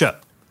the future.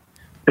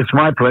 It's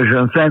my pleasure,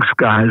 and thanks,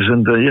 guys.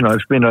 And,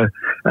 it's been a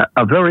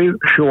very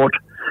short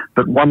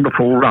but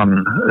wonderful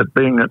run at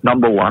being at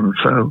number 1.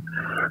 So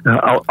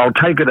I'll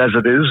take it as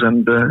it is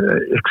and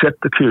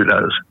accept the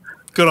kudos.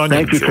 Good on you.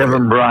 Thank you,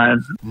 Kevin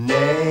Bryan.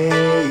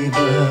 Neighbors,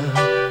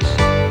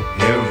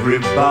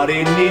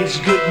 everybody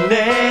needs good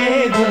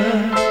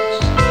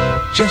neighbors.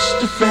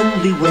 Just a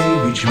friendly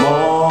wave each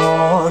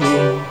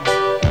morning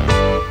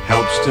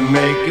helps to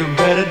make a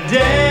better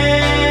day.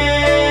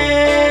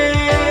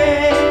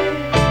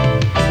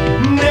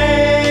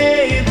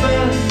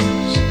 Neighbors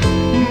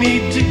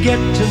need to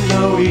get to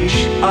know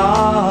each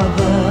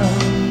other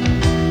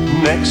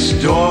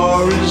Next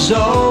door is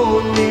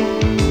only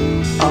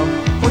a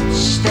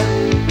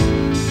footstep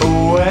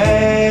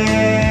away.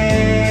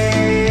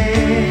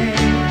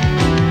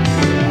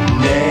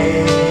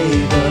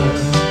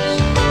 Neighbors,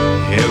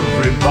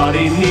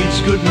 everybody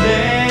needs good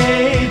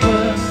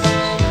neighbors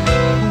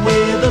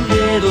with a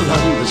little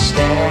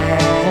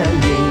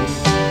understanding.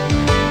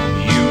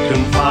 You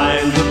can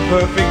find the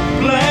perfect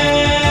plan.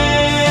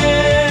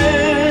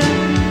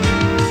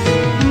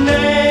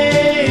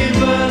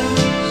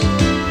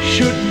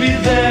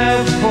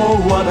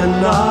 One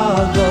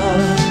another.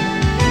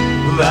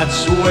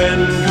 That's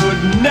when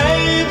good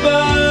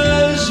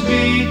neighbors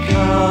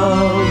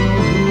become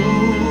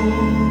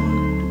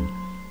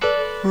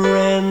good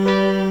friends.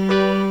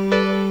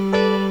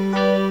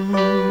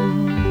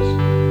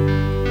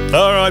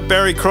 All right,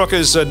 Barry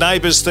Crocker's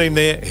Neighbours theme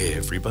there.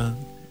 Everybody.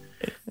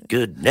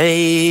 Good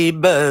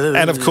neighbours.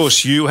 And, of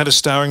course, you had a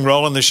starring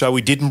role in the show.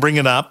 We didn't bring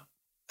it up.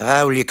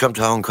 Will you come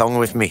to Hong Kong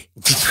with me?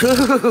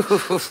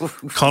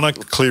 Connor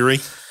Cleary.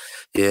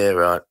 Yeah,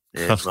 right.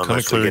 Yeah, my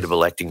most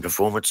forgettable acting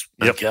performance.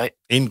 Yep. Okay.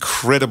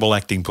 Incredible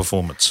acting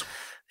performance.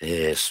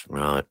 Yes,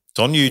 right. It's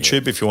on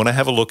YouTube. If you want to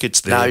have a look,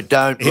 it's there. No,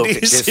 don't look.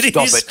 Just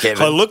stop it,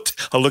 Kevin. I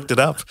looked it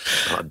up.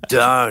 Oh,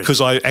 don't. Because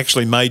I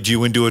actually made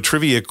you into a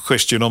trivia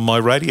question on my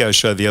radio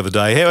show the other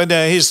day. Here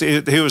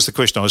was the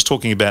question. I was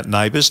talking about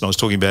Neighbours and I was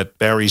talking about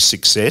Barry's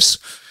success.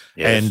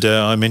 Yes. And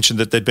I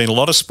mentioned that there'd been a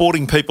lot of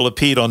sporting people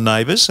appeared on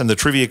Neighbours, and the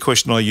trivia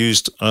question I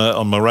used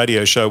on my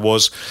radio show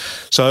was,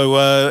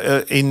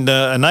 in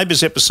a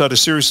Neighbours episode, a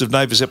series of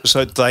Neighbours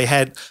episodes, they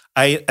had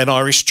an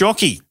Irish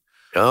jockey.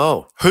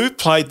 Oh. Who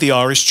played the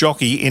Irish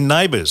jockey in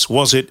Neighbours?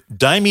 Was it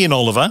Damien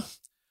Oliver?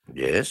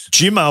 Yes.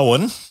 Jim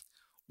Owen?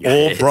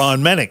 Yes. Or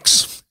Brian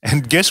Mannix?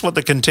 And guess what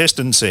the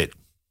contestant said?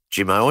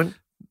 Jim Owen?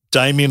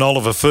 Damien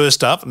Oliver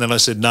first up, and then I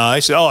said, no. He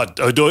said,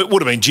 it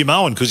would have been Jim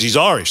Owen because he's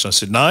Irish. I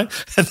said, no.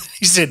 And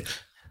he said,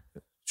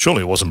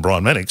 surely it wasn't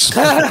Brian Mannix.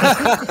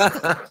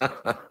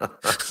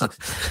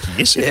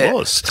 Yes, it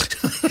was.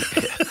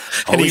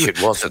 I wish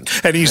it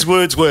wasn't. And his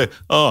words were,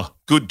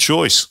 good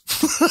choice.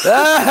 So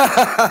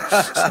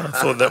I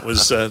thought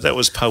that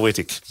was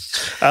poetic.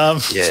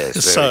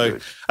 Yes, very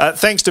good.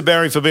 Thanks to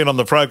Barry for being on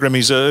the program.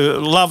 He's a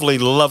lovely,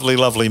 lovely,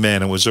 lovely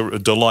man. It was a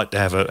delight to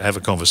have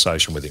a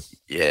conversation with him.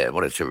 Yeah,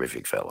 what a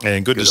terrific fellow.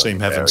 And good to see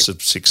him having some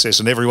success.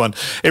 And everyone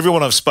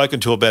I've spoken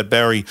to about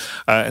Barry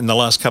in the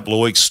last couple of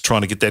weeks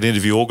trying to get that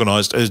interview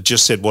organised has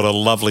just said what a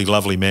lovely,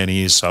 lovely man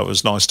he is. So it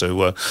was nice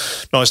to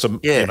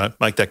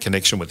make that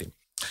connection with him.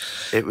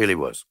 It really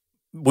was.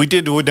 We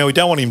did. Now, we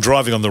don't want him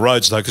driving on the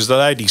roads, though, because at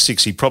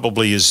 86,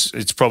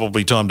 it's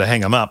probably time to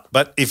hang him up.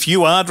 But if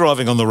you are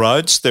driving on the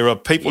roads, there are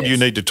people you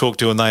need to talk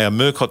to, and they are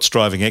Murcott's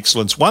Driving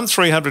Excellence.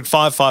 1300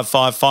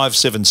 555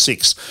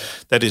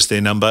 576. That is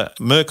their number,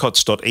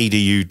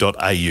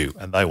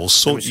 murcotts.edu.au, and they will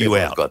sort you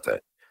out. I've got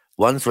that.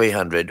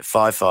 1300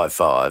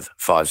 555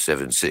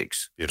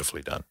 576.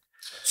 Beautifully done.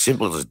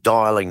 Simple as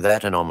dialing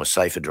that and I'm a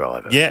safer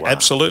driver. Yeah, wow.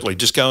 Absolutely.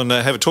 Just go and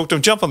have a talk to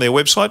them. Jump on their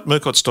website,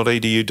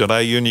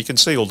 murcotts.edu.au, and you can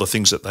see all the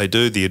things that they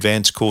do, the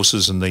advanced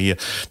courses and the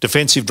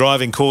defensive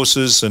driving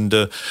courses and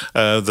the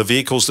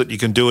vehicles that you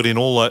can do it in,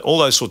 all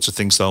those sorts of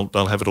things. They'll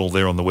have it all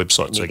there on the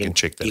website, so you can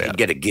check that out. You can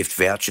get a gift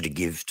voucher to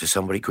give to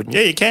somebody, couldn't you?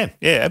 Yeah, you can.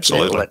 Yeah,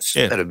 absolutely. Yeah,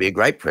 well, that'd be a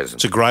great present.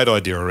 It's a great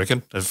idea, I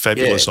reckon. A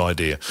fabulous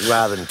idea.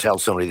 Rather than tell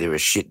somebody they're a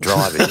shit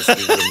driver, just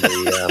give them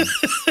the...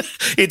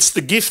 It's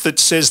the gift that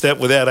says that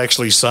without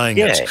actually saying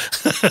it. Yeah.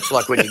 It's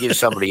like when you give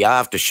somebody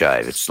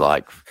aftershave, it's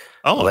like,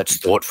 well, that's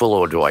thoughtful,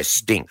 or do I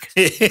stink?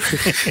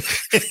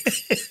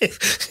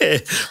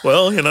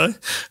 Well,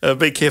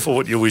 be careful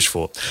what you wish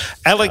for.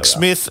 Alex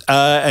Smith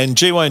and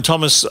G. Wayne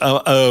Thomas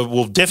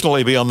will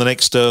definitely be on the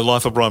next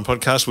Life of Brian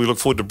podcast. We look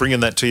forward to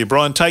bringing that to you.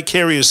 Brian, take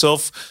care of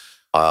yourself.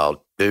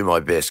 I'll do my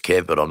best,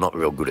 Kev, but I'm not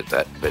real good at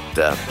that, but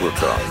we'll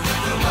try.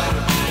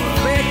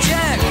 Red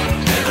Jack,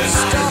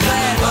 stop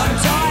it, I'm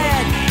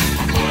tired.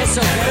 It's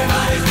okay.